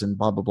numbers and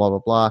blah, blah, blah, blah,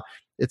 blah.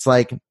 It's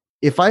like,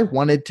 if I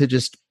wanted to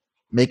just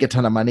make a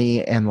ton of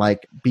money and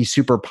like be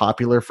super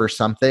popular for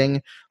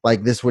something,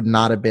 like, this would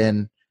not have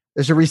been,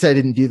 there's a reason I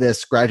didn't do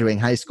this graduating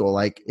high school.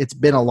 Like, it's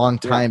been a long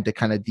time to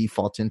kind of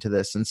default into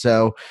this. And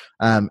so,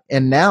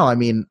 and now, I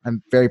mean,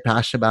 I'm very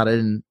passionate about it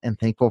and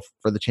thankful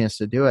for the chance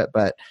to do it,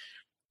 but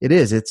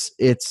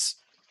it's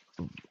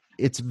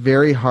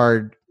very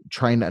hard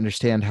trying to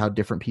understand how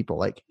different people,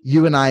 like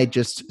you and I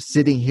just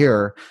sitting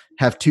here,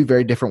 have 2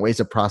 very different ways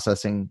of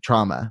processing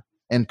trauma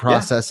and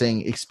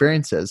processing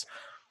experiences,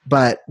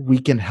 but we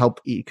can help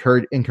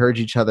encourage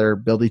each other,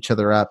 build each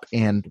other up,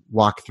 and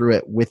walk through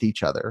it with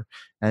each other.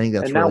 I think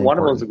that's, and now really one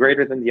important. Of those is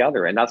greater than the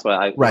other. And that's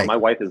what my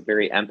wife is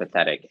very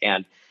empathetic,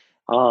 and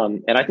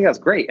I think that's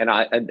great. And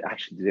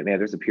actually, man,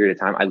 there's a period of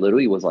time I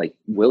literally was like,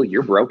 Will,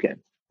 you're broken.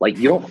 Like,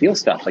 you don't feel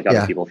stuff like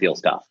other people feel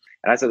stuff.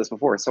 And I said this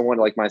before, someone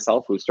like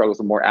myself who struggles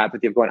with more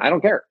apathy of going, I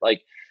don't care.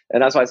 Like,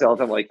 and that's why I say all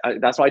the time, like,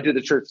 that's why I do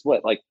the church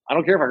split. Like, I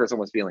don't care if I hurt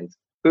someone's feelings.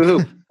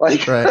 Boo-hoo.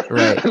 Like, right.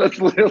 That's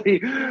literally,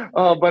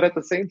 but at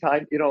the same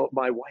time,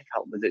 my wife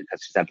helps with it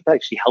because she's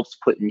empathetic. She helps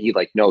put me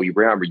like, no, you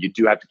remember, you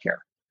do have to care.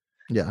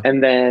 Yeah.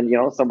 And then,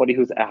 somebody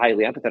who's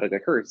highly empathetic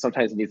like her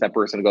sometimes needs that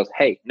person who goes,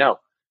 hey, no,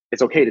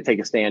 it's okay to take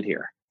a stand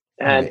here.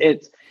 And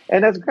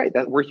and that's great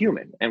that we're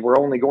human, and we're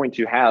only going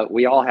to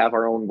we all have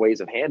our own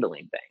ways of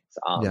handling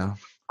things.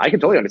 I can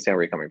totally understand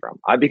where you're coming from.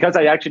 Because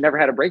I actually never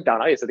had a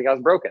breakdown, I used to think I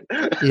was broken.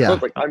 Yeah. I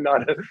was like,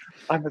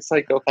 I'm a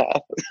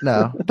psychopath.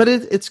 No, but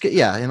it's good.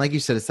 Yeah. And like you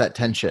said, it's that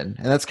tension.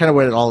 And that's kind of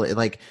what it all,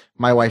 like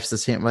my wife's the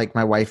same. Like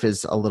my wife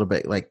is a little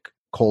bit like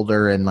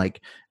colder and like,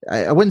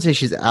 I wouldn't say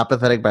she's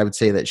apathetic, but I would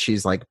say that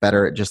she's like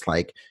better at just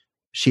like,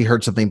 she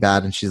heard something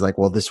bad and she's like,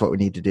 well, this is what we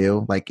need to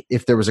do. Like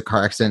if there was a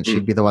car accident,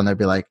 she'd be the one that'd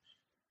be like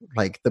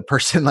the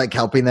person like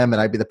helping them.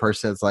 And I'd be the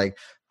person that's like,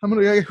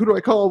 who do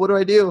I call? What do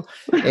I do?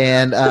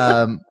 And,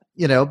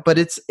 but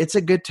it's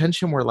a good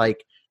tension where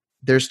like,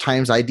 there's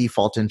times I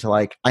default into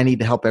like, I need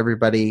to help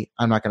everybody.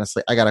 I'm not going to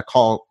sleep. I got to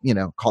call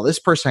this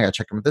person. I got to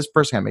check in with this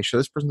person. I got to make sure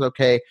this person's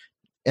okay.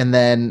 And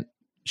then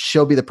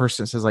she'll be the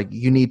person that says like,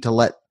 you need to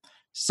let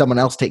someone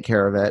else take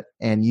care of it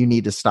and you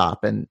need to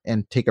stop and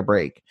take a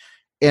break.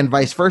 And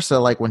vice versa.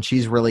 Like when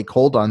she's really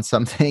cold on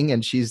something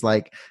and she's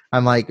like,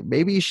 I'm like,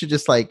 maybe you should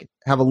just like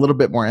have a little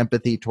bit more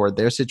empathy toward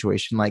their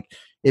situation. Like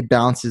it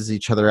balances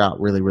each other out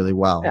really, really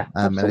well. Yeah,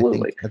 and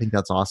I think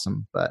that's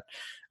awesome. But,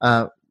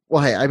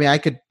 well, hey, I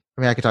could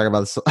talk about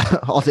this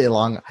all day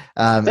long.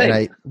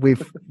 And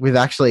we've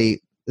actually, I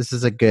think this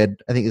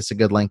is a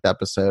good length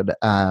episode.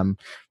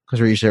 Because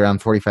we're usually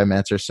around 45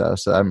 minutes or so.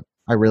 So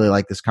I really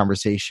like this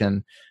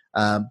conversation.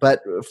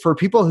 But for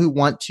people who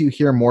want to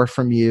hear more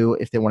from you,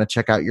 if they want to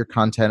check out your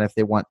content, if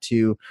they want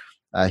to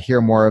hear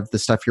more of the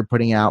stuff you're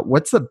putting out,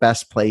 what's the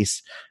best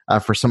place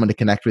for someone to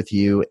connect with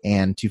you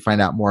and to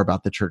find out more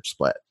about the Church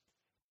Split?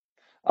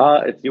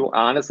 It's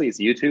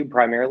YouTube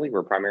primarily.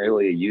 We're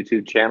primarily a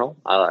YouTube channel.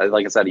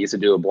 Like I said, I used to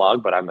do a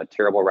blog, but I'm a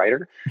terrible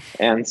writer.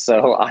 And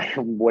so I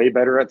am way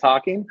better at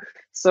talking.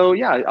 So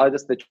yeah,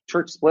 just the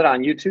Church Split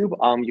on YouTube.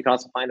 You can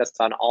also find us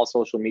on all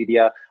social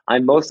media.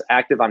 I'm most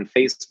active on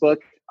Facebook.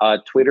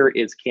 Twitter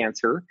is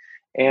cancer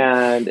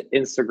and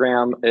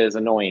Instagram is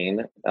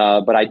annoying.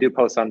 But I do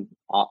post on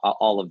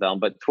all of them,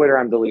 but Twitter,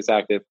 I'm the least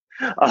active.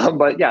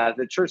 But yeah,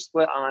 the Church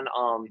Split on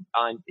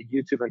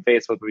YouTube and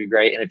Facebook would be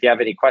great. And if you have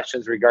any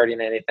questions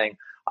regarding anything,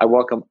 I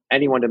welcome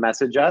anyone to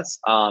message us.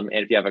 And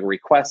if you have a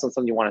request on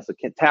something you want us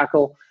to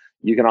tackle,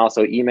 you can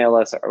also email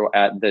us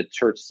at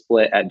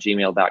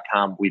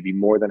thechurchsplit@gmail.com. We'd be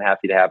more than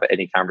happy to have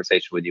any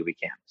conversation with you we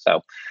can.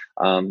 So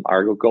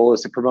our goal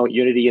is to promote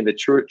unity in the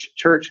church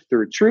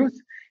through truth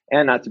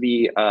and not to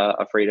be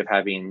afraid of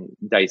having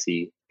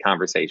dicey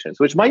conversations,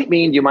 which might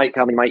mean you might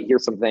hear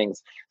some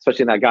things,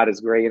 especially in that God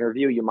is Gray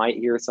interview. You might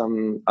hear us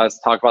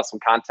talk about some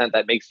content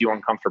that makes you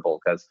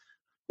uncomfortable because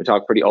we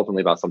talk pretty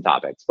openly about some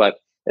topics, but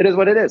it is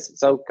what it is.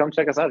 So come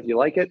check us out if you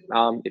like it.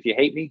 If you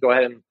hate me, go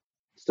ahead and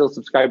still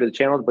subscribe to the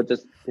channel, but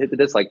just hit the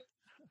dislike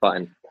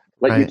button.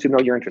 Let YouTube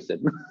know you're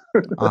interested.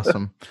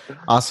 Awesome.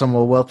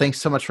 Well, Will, thanks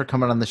so much for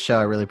coming on the show.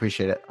 I really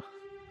appreciate it.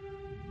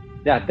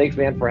 Yeah, thanks,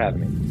 man, for having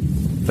me.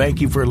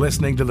 Thank you for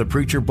listening to the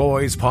Preacher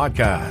Boys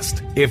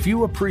podcast. If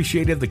you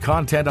appreciated the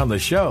content on the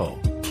show,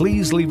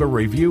 please leave a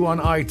review on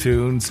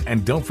iTunes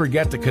and don't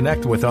forget to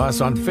connect with us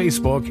on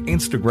Facebook,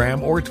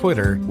 Instagram, or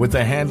Twitter with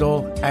the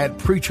handle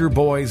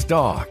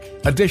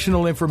 @PreacherBoysDoc.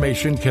 Additional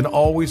information can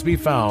always be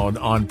found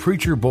on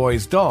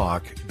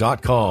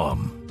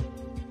PreacherBoysDoc.com.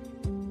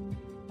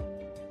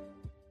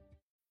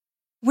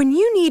 When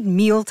you need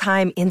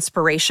mealtime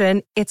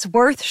inspiration, it's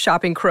worth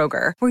shopping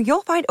Kroger, where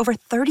you'll find over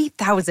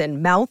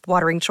 30,000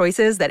 mouth-watering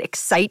choices that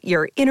excite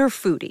your inner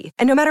foodie.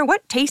 And no matter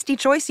what tasty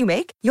choice you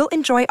make, you'll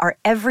enjoy our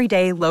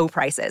everyday low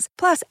prices,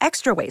 plus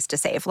extra ways to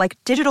save, like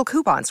digital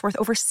coupons worth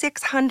over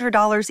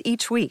 $600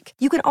 each week.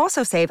 You can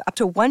also save up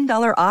to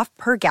 $1 off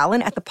per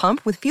gallon at the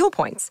pump with fuel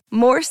points.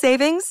 More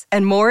savings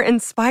and more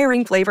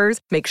inspiring flavors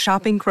make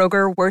shopping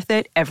Kroger worth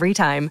it every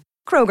time.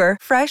 Kroger,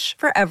 fresh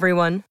for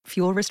everyone.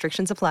 Fuel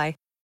restrictions apply.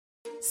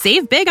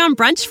 Save big on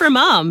brunch for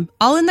mom,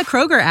 all in the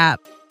Kroger app.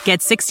 Get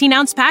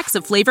 16-ounce packs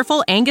of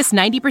flavorful Angus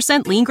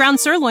 90% lean ground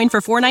sirloin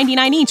for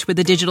 $4.99 each with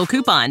a digital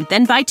coupon.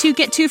 Then buy 2,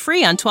 get 2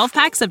 free on 12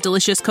 packs of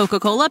delicious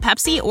Coca-Cola,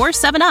 Pepsi, or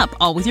 7-Up,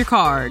 all with your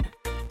card.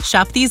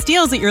 Shop these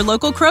deals at your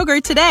local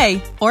Kroger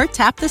today, or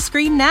tap the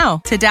screen now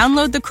to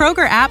download the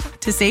Kroger app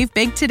to save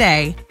big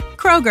today.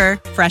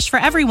 Kroger, fresh for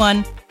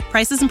everyone.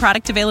 Prices and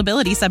product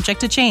availability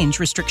subject to change.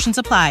 Restrictions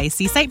apply.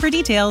 See site for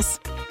details.